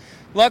 So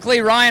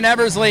luckily, Ryan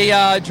Eversley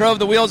drove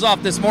the wheels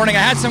off this morning. I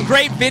had some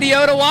great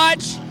video to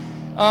watch.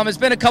 It's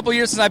been a couple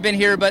years since I've been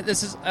here, but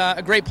this is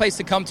a great place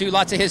to come to.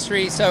 Lots of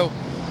history. So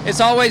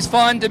it's always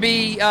fun to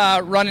be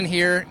running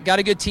here. Got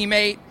a good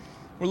teammate.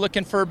 We're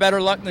looking for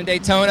better luck than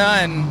Daytona,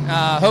 and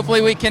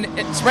hopefully we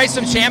can spray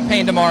some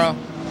champagne tomorrow.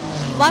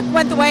 Luck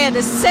went the way of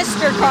the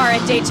sister car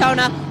at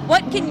Daytona.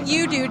 What can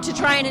you do to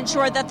try and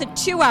ensure that the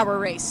 2-hour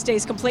race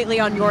stays completely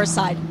on your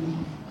side?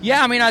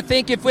 Yeah, I mean, I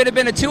think if it had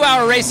been a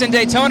 2-hour race in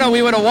Daytona,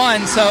 we would have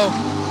won. So,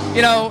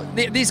 you know,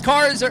 these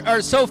cars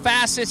are so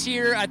fast this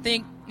year. I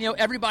think, you know,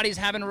 everybody's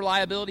having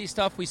reliability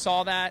stuff. We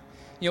saw that.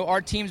 You know,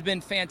 our team's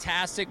been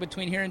fantastic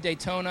between here and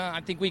Daytona. I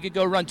think we could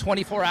go run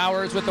 24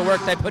 hours with the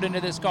work they put into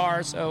this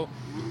car. So,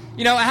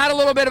 you know, I had a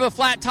little bit of a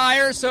flat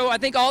tire, so I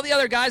think all the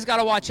other guys got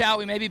to watch out.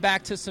 We may be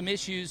back to some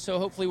issues, so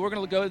hopefully we're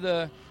going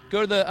to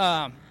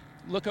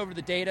look over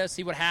the data,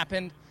 see what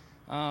happened.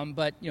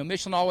 But you know,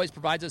 Michelin always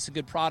provides us a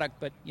good product.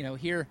 But you know,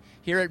 here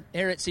at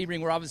Sebring,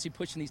 we're obviously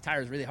pushing these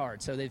tires really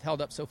hard, so they've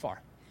held up so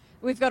far.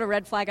 We've got a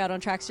red flag out on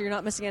track, so you're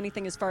not missing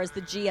anything as far as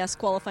the GS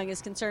qualifying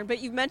is concerned. But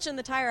you mentioned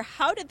the tire.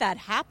 How did that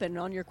happen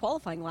on your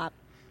qualifying lap?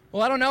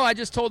 Well, I don't know. I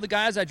just told the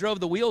guys I drove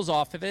the wheels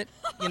off of it.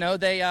 You know,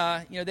 they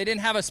didn't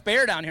have a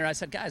spare down here. I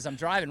said, guys, I'm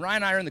driving. Ryan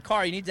and I are in the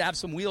car. You need to have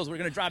some wheels. We're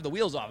going to drive the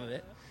wheels off of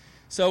it.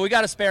 So we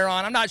got a spare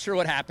on. I'm not sure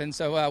what happened.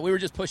 So we were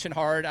just pushing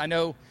hard. I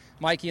know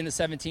Mikey in the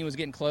 17 was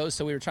getting close,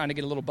 so we were trying to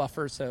get a little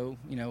buffer. So,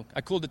 you know,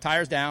 I cooled the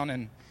tires down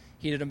and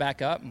heated them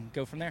back up and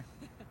go from there.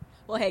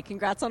 Well, hey,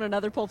 congrats on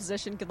another pole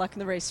position. Good luck in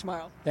the race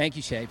tomorrow. Thank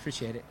you, Shay.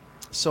 Appreciate it.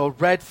 So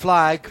red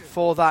flag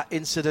for that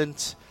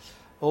incident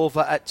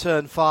over at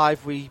turn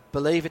 5. We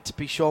believe it to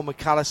be Sean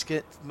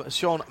McAllister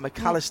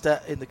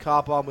in the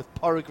car barn with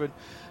Peregrine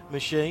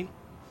Machine.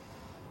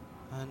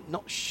 And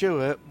not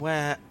sure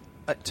where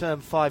at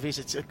turn 5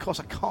 is. Of course,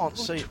 I can't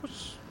see it.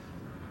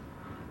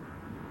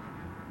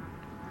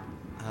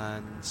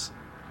 And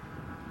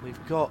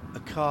we've got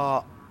a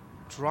car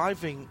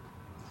driving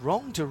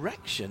wrong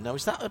direction. Now,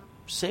 is that a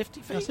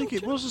safety vehicle? I think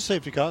it was a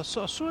safety car.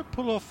 So I saw it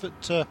pull off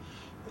at the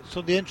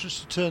entrance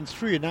to turn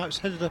 3, and now it's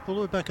headed up all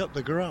the way back up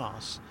the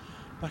grass,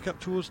 back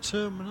up towards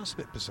turn 1. That's a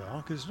bit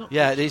bizarre. Cause it's not.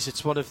 Yeah, it is.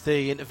 It's one of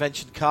the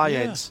intervention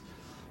Cayennes. Yeah.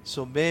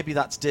 So maybe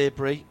that's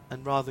debris,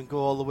 and rather than go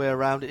all the way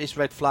around, it is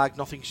red flag.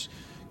 Nothing's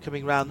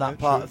coming around that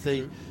part of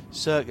the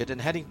circuit,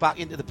 and heading back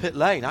into the pit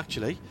lane.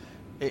 Actually,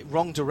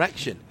 wrong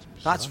direction.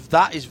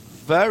 That is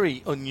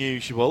very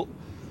unusual.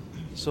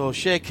 So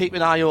Shay, keep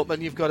an eye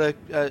open. You've got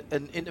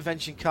an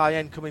intervention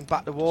Cayenne coming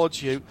back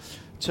towards you,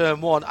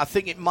 turn 1. I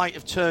think it might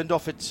have turned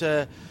off at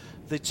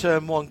the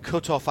turn 1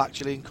 cut-off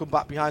actually, and come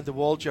back behind the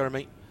wall,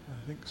 Jeremy.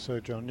 I think so,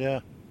 John. Yeah.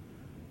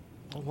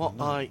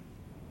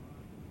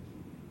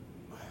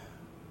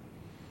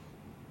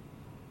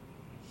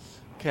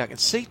 Okay, I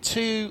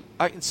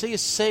can see a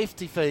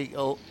safety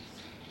vehicle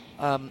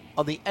on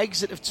the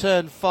exit of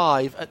turn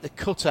 5 at the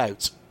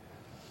cutout,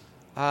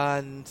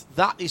 and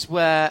that is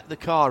where the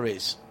car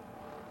is.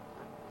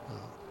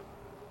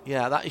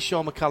 Yeah, that is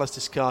Sean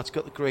McAllister's car. It's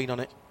got the green on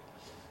it.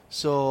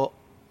 So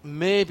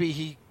maybe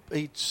he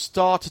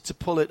started to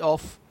pull it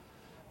off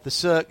the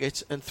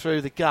circuit and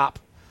through the gap,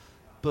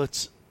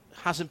 but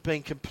hasn't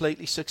been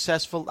completely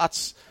successful.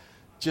 That's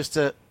just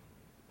a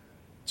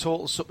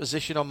total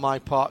supposition on my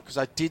part, because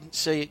I didn't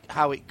see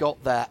how it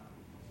got there.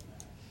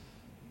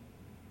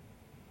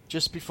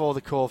 Just before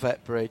the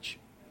Corvette bridge.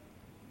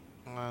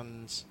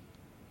 And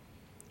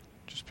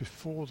just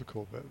before the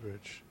Corvette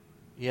bridge?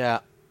 Yeah.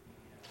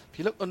 If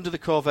you look under the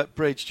Corvette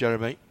bridge,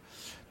 Jeremy,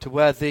 to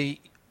where the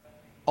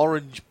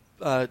orange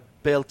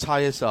bale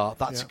tyres are,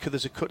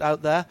 there's a cut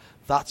out there.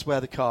 That's where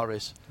the car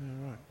is.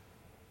 Yeah,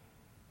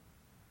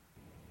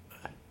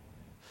 right.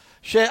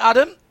 Shay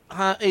Adam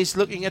is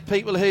looking at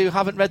people who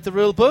haven't read the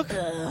rule book.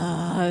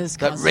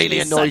 That really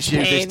annoys you,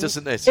 this,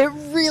 doesn't it? It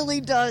really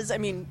does. I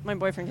mean, my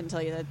boyfriend can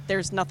tell you that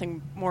there's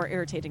nothing more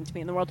irritating to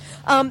me in the world.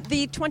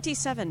 The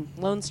 27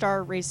 Lone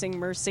Star Racing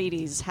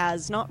Mercedes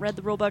has not read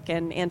the rule book,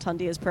 and Anton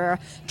Diaz-Pereira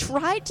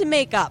tried to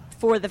make up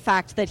for the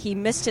fact that he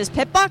missed his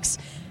pit box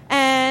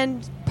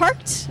and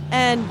parked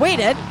and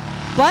waited,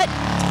 but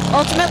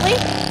ultimately,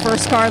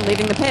 first car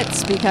leaving the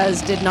pits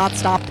because did not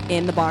stop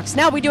in the box.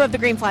 Now we do have the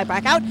green flag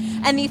back out,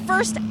 and the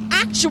first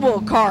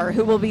actual car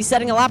who will be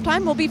setting a lap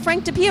time will be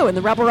Frank DePew in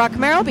the Rebel Rock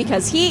Camaro,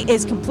 because he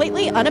is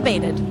completely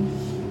unabated.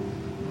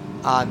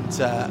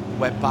 And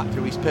went back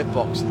to his pit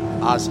box,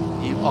 as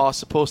you are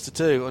supposed to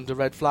do under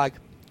red flag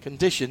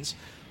conditions.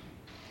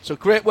 So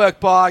great work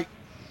by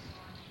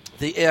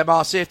the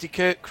AMR safety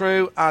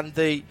crew and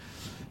the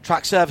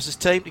track services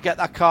team to get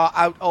that car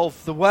out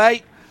of the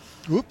way.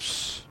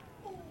 Oops.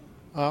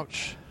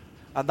 Ouch.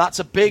 And that's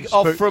a big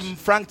off from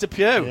Frank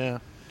DePew. Yeah,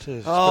 it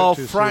is. Oh,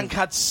 Frank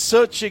had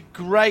such a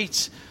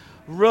great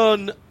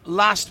run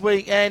last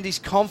weekend. His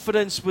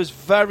confidence was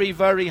very,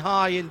 very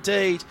high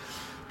indeed.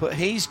 But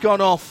he's gone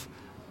off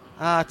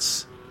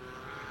at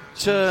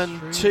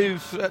turn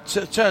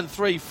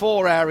 3,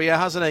 4 area,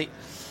 hasn't he?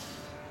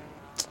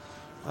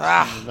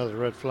 Another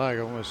red flag,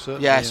 almost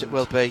certainly. Yes, it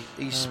will be.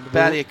 He's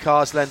barely a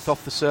car's length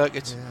off the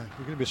circuit. Yeah,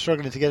 we're going to be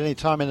struggling to get any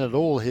time in at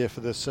all here for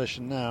this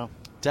session now.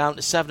 Down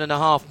to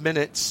 7.5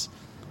 minutes.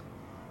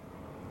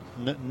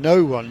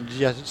 No one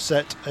yet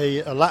set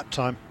a lap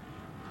time,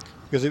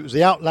 because it was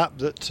the out lap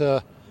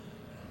that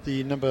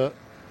the number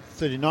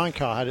 39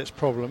 car had its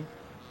problem,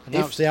 and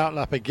now it's the out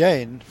lap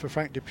again for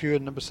Frank DePew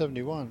and number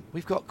 71.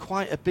 We've got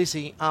quite a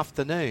busy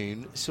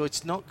afternoon, so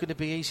it's not going to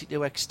be easy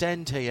to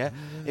extend here.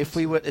 If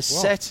we were to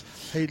set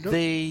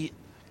the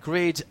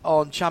grid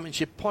on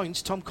championship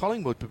points, Tom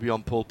Collingwood would be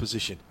on pole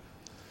position.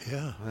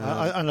 Yeah,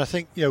 and I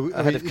think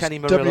ahead of Kenny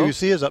Murillo.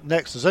 WC is up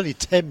next. There's only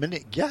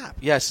 10-minute gap.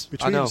 Yes,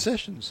 between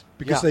sessions,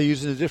 because they're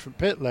using a different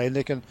pit lane.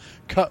 They can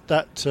cut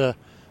that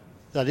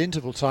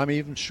interval time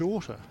even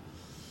shorter.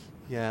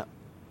 Yeah,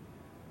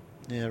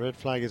 red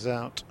flag is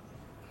out.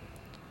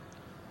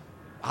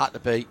 Had to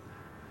be.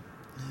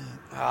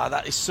 Yeah.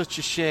 That is such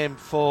a shame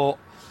for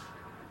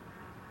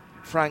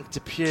Frank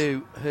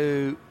DePew,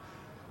 who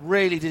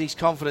really did his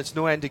confidence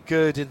no end of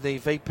good in the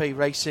VP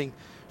Racing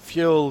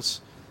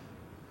Fuels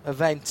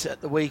event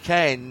at the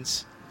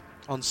weekend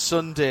on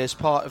Sunday as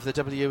part of the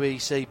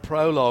WEC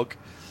Prologue.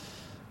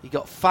 He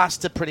got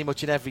faster pretty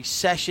much in every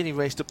session. He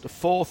raced up to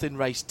 4th in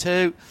race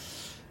 2,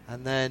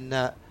 and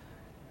then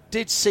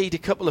did cede a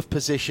couple of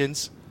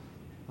positions,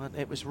 but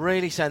it was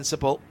really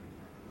sensible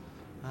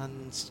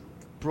and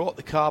brought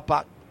the car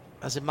back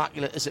as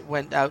immaculate as it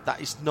went out.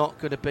 That is not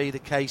going to be the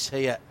case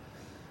here,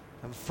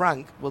 and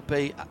Frank will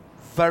be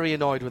very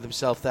annoyed with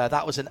himself there.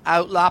 That was an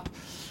outlap.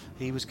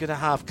 He was going to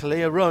have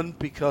clear run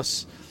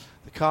because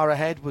the car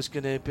ahead was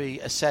going to be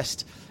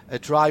assessed a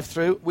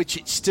drive-through, which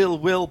it still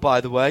will,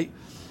 by the way.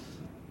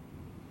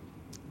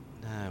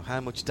 Now,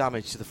 how much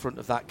damage to the front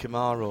of that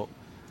Camaro?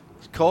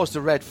 It's caused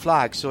a red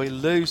flag, so he'll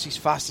lose his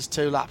fastest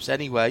 2 laps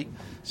anyway.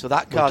 So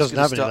that car's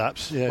going to stop.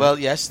 Laps, yeah. Well,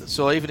 yes.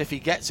 So even if he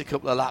gets a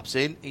couple of laps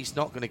in, he's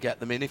not going to get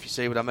them in. If you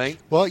see what I mean.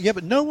 Well, yeah,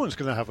 but no one's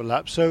going to have a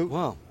lap. So,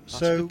 well,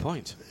 that's a good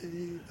point.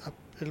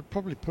 It'll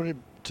probably put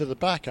him to the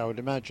back, I would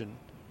imagine.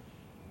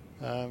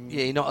 Yeah,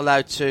 you're not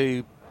allowed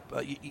to.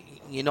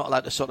 You're not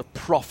allowed to sort of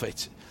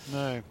profit.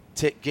 No.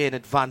 Gain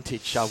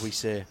advantage, shall we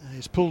say?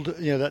 He's pulled.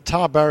 That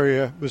tyre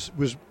barrier was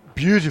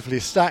beautifully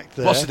stacked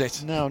there, wasn't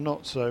it? Now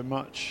not so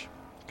much.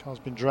 The car's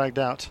been dragged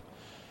out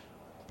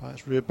by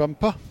its rear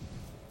bumper.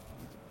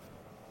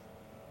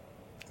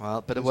 Well,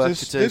 a bit of work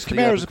to do. Those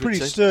Camaros are pretty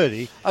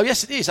sturdy. Oh,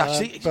 yes, it is,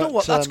 actually. You know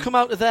what? That's come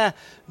out of there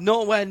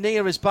nowhere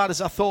near as bad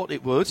as I thought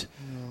it would.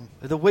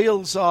 No. The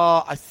wheels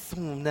are, I've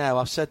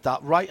said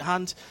that.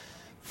 Right-hand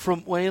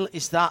front wheel,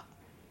 is that...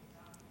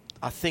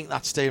 I think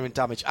that's steering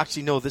damage.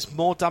 Actually, no, there's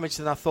more damage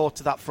than I thought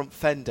to that front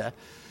fender,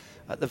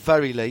 at the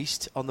very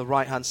least, on the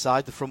right-hand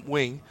side, the front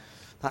wing.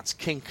 That's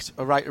kinked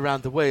right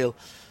around the wheel.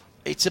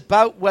 It's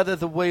about whether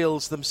the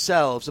wheels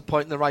themselves are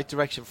pointing in the right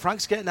direction.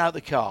 Frank's getting out of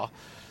the car,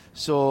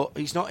 so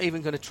he's not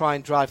even going to try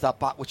and drive that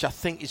back, which I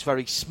think is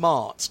very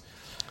smart.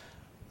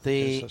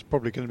 Yes, that's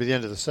probably going to be the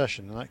end of the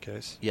session in that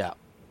case. Yeah.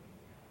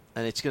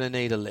 And it's going to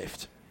need a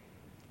lift,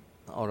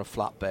 or a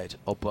flatbed,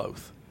 or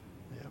both.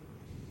 Yeah.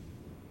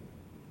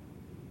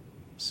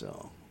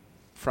 So,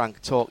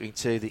 Frank talking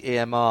to the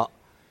EMR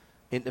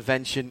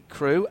intervention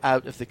crew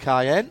out of the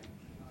Cayenne.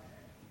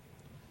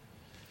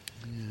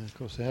 Yeah, of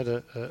course, they had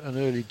an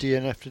early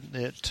DNF, didn't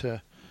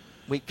they?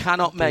 We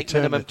cannot make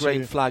minimum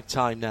green flag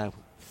time now.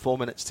 4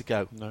 minutes to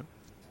go. No.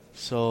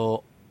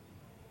 So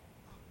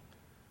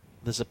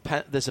there's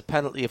a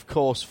penalty, of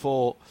course,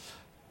 for,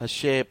 as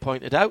Shea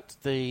pointed out,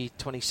 the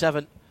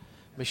 27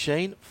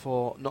 machine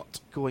for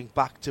not going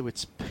back to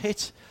its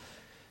pit,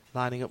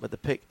 lining up at the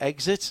pit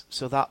exit.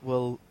 So that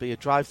will be a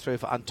drive-through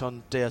for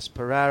Anton Diaz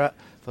Pereira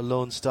for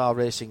Lone Star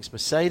Racing's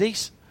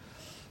Mercedes.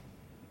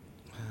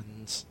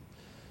 And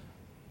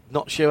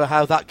not sure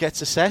how that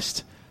gets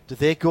assessed. Do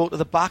they go to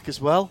the back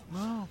as well?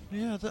 Well,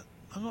 yeah,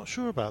 I'm not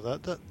sure about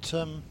that.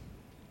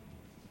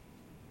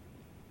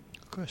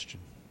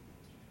 Question.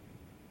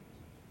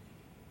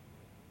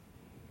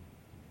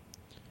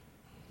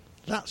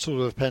 That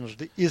sort of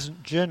penalty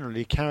isn't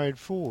generally carried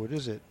forward,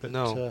 is it? But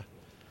no.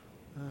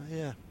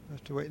 Yeah, we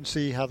have to wait and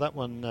see how that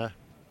one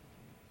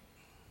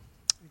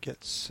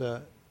gets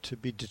to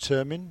be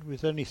determined.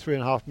 With only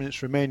 3.5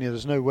 minutes remaining,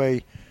 there's no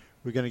way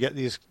we're going to get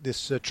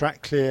this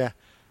track clear.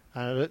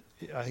 I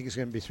think it's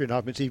going to be 3.5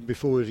 minutes even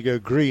before we go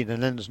green,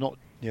 and then there's not.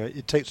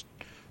 It takes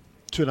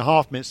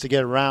 2.5 minutes to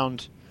get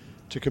around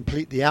to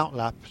complete the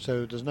outlap.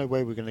 So there's no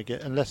way we're going to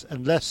get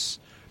unless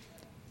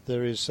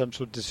there is some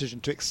sort of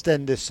decision to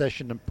extend this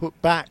session and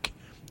put back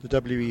the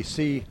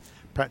WEC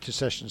practice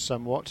session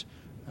somewhat.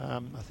 I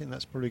think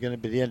that's probably going to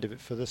be the end of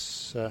it for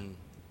this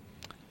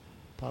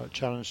pilot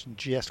challenge and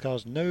GS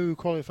cars. No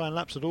qualifying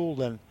laps at all.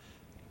 Then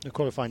no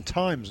qualifying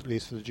times at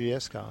least for the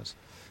GS cars.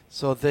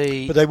 But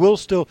they will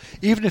still,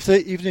 even if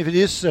it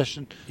is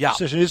session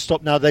is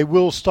stopped now, they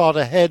will start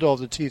ahead of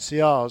the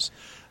TCRs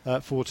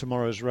for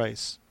tomorrow's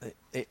race.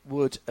 It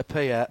would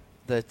appear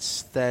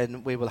that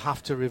then we will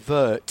have to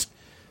revert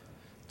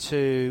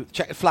to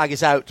checkered flag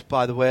is out.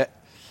 By the way,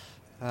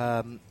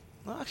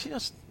 actually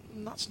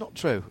that's not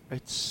true.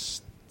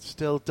 It's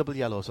still double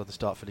yellows on the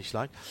start finish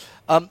line.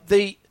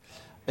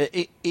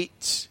 It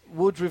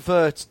would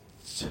revert.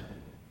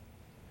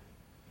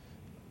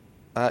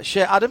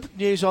 Adam,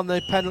 news on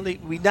the penalty.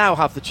 We now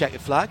have the checkered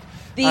flag.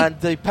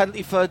 And the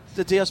penalty for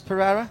the Diaz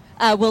Pereira?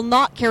 Will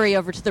not carry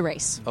over to the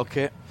race.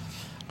 Okay.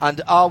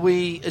 And are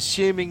we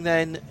assuming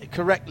then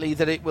correctly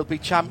that it will be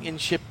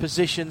championship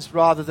positions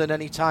rather than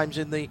any times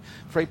in the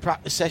free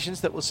practice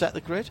sessions that will set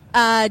the grid?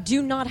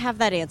 Do not have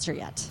that answer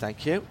yet.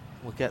 Thank you.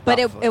 We'll get but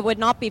that. But it would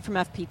not be from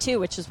FP2,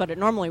 which is what it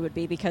normally would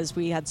be because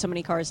we had so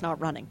many cars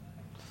not running.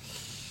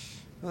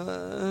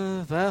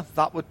 Well,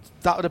 that would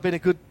have been a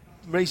good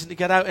reason to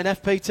get out in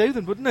FP2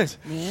 then, wouldn't it?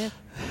 Yeah.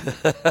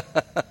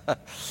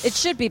 It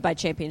should be by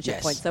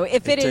championship points, though.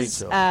 If it is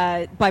so.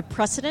 By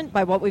precedent,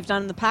 by what we've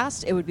done in the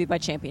past, it would be by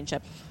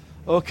championship.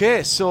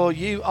 Okay, so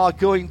you are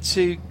going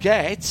to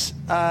get...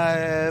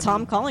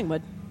 Tom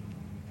Collingwood.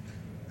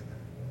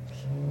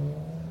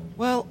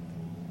 Well,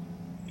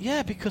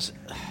 yeah, because...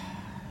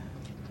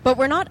 But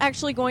we're not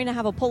actually going to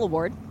have a pull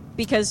award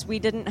because we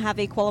didn't have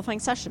a qualifying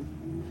session.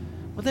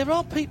 Well, there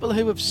are people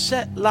who have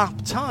set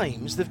lap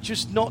times. They've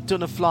just not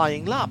done a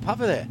flying lap, have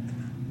they?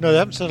 No, they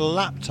haven't set a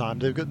lap time.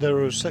 There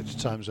are sector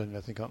times only,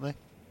 I think, aren't they?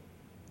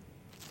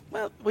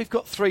 Well, we've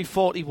got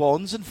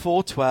 3:41s and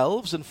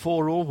 4:12s and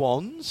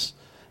 4:01s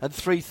and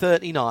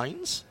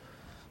 3:39s.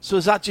 So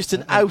is that just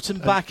an out and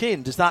back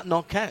in? Does that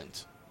not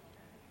count?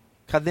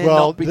 Can they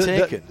not be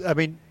taken? I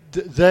mean,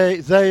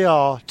 they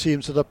are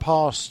teams that are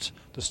past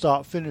the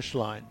start-finish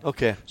line.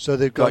 Okay. So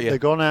they've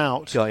gone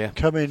out,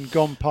 come in,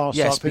 gone past start-finish line.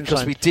 Yes,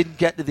 because we didn't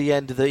get to the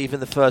end of even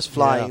the first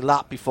flying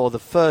lap before the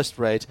first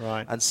raid.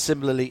 Right. And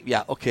similarly,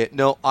 okay,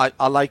 no,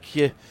 I like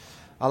you.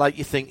 I like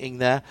your thinking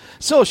there.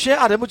 So, Shea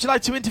Adam, would you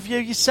like to interview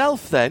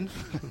yourself then?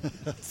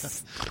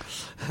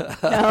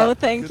 No,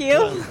 thank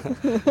you.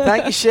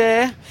 Thank you,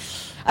 Shea.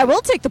 I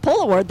will take the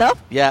poll award, though.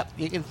 Yeah,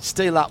 you can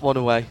steal that one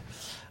away.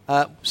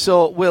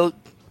 So we'll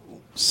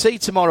see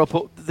tomorrow,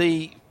 but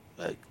the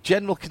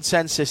general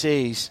consensus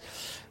is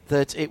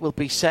that it will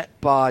be set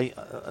by,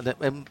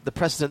 the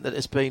precedent that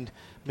has been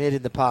made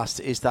in the past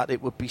is that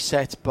it would be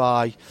set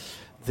by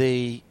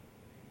the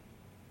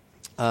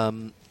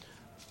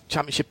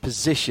championship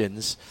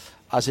positions,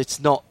 as it's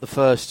not the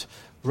first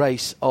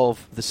race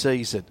of the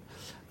season.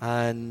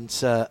 And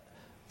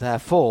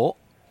therefore,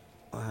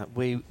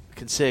 we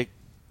can say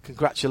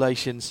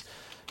congratulations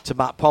to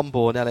Matt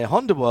Pombo and LA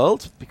Honda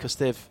World, because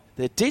they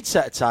did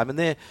set a time,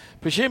 and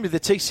presumably the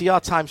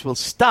TCR times will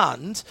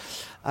stand,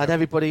 and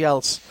everybody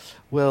else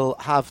will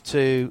have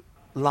to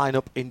line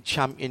up in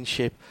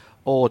championship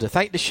order.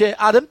 Thank you to Shea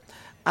Adam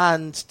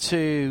and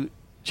to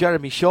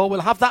Jeremy Shaw.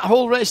 We'll have that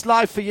whole race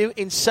live for you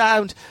in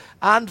sound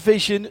and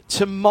vision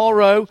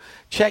tomorrow.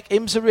 Check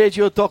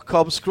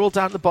imsaradio.com, scroll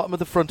down to the bottom of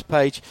the front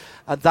page,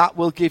 and that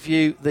will give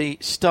you the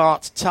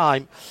start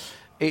time.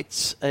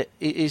 It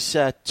is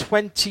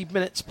 20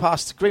 minutes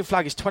past. The green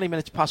flag is 20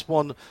 minutes past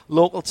 1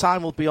 local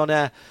time. We'll be on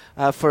air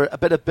for a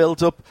bit of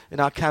build-up in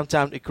our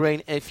countdown to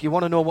green. If you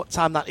want to know what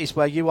time that is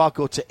where you are,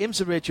 go to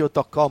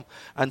imsaradio.com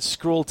and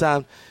scroll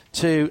down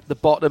to the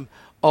bottom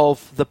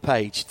of the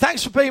page.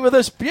 Thanks for being with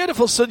us.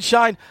 Beautiful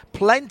sunshine.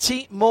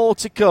 Plenty more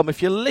to come.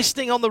 If you're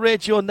listening on the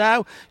radio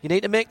now, you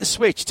need to make the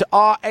switch to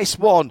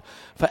RS1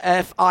 for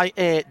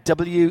FIA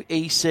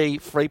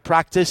WEC Free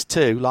Practice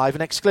 2, live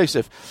and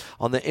exclusive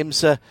on the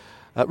IMSA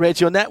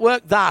Radio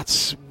Network.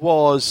 That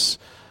was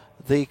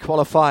the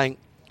qualifying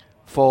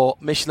for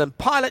Michelin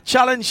Pilot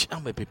Challenge,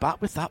 and we'll be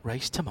back with that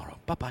race tomorrow.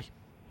 Bye-bye.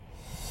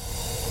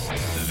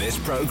 This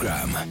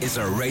programme is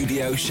a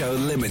Radio Show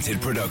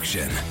Limited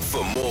production.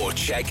 For more,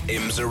 check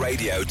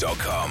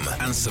imsaradio.com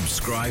and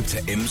subscribe to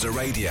IMSA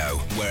Radio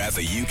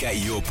wherever you get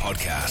your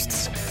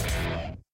podcasts.